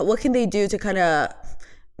know, what can they do to kind of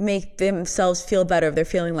make themselves feel better if they're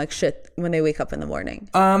feeling like shit when they wake up in the morning?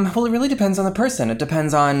 Well, it really depends on the person. It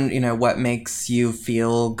depends on, you know, what makes you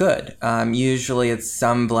feel good. Usually it's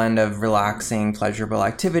some blend of relaxing, pleasurable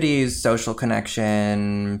activities, social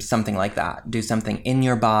connection, something like that. Do something in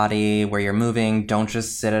your body where you're moving. Don't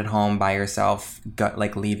just sit at home by yourself,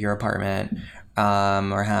 leave your apartment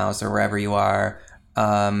or house or wherever you are.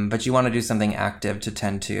 But you want to do something active to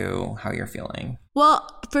tend to how you're feeling.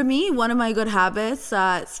 Well, for me, one of my good habits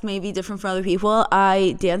that's maybe different for other people,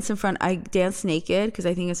 I dance naked because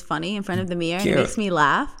I think it's funny in front of the mirror. Cute. It makes me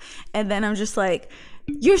laugh. And then I'm just like,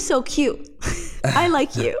 you're so cute. I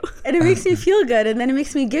like you. And it makes me feel good. And then it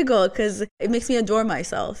makes me giggle because it makes me adore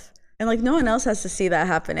myself. And like no one else has to see that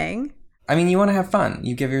happening. I mean, you want to have fun.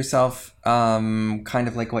 You give yourself kind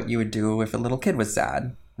of like what you would do if a little kid was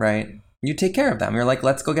sad, right? You take care of them. You're like,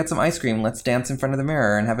 let's go get some ice cream. Let's dance in front of the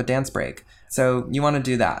mirror and have a dance break. So you want to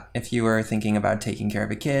do that. If you were thinking about taking care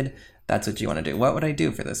of a kid, that's what you want to do. What would I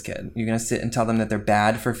do for this kid? You're going to sit and tell them that they're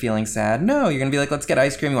bad for feeling sad? No, you're going to be like, let's get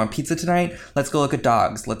ice cream. You want pizza tonight? Let's go look at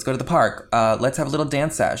dogs. Let's go to the park. Let's have a little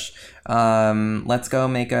dance sesh. Let's go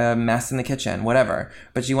make a mess in the kitchen, whatever.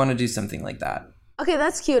 But you want to do something like that. Okay,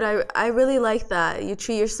 that's cute. I really like that. You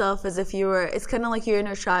treat yourself as if you were, it's kind of like your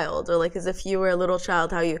inner child, or like as if you were a little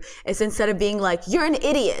child, it's instead of being like, you're an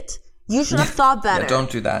idiot. You should have thought better. Yeah,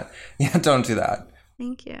 don't do that. Yeah, don't do that.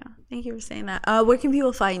 Thank you. Thank you for saying that. Where can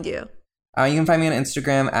people find you? You can find me on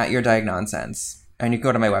Instagram at YourDiagNonsense. And you can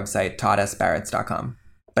go to my website, toddsbaratz.com.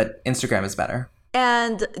 But Instagram is better.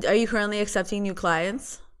 And are you currently accepting new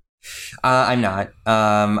clients? I'm not.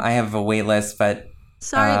 I have a wait list, but...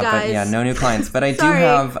 Sorry, guys. But yeah, no new clients. But I do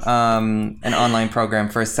have an online program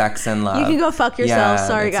for sex and love. You can go fuck yourself. Yeah,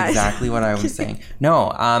 sorry, that's guys. Exactly what I was saying.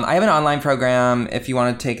 No, I have an online program. If you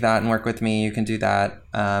want to take that and work with me, you can do that.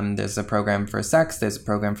 There's a program for sex. There's a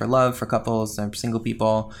program for love for couples and single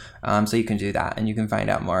people. So you can do that. And you can find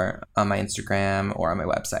out more on my Instagram or on my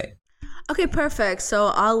website. Okay, perfect. So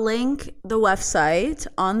I'll link the website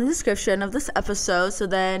on the description of this episode. So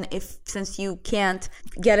then since you can't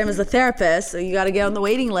get him as a therapist, so you got to get on the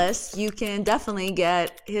waiting list, you can definitely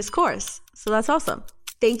get his course. So that's awesome.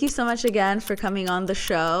 Thank you so much again for coming on the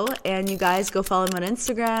show. And you guys go follow him on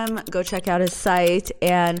Instagram, go check out his site,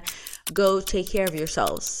 and go take care of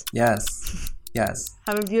yourselves. Yes. Yes.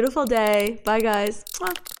 Have a beautiful day. Bye, guys.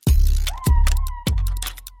 Mwah.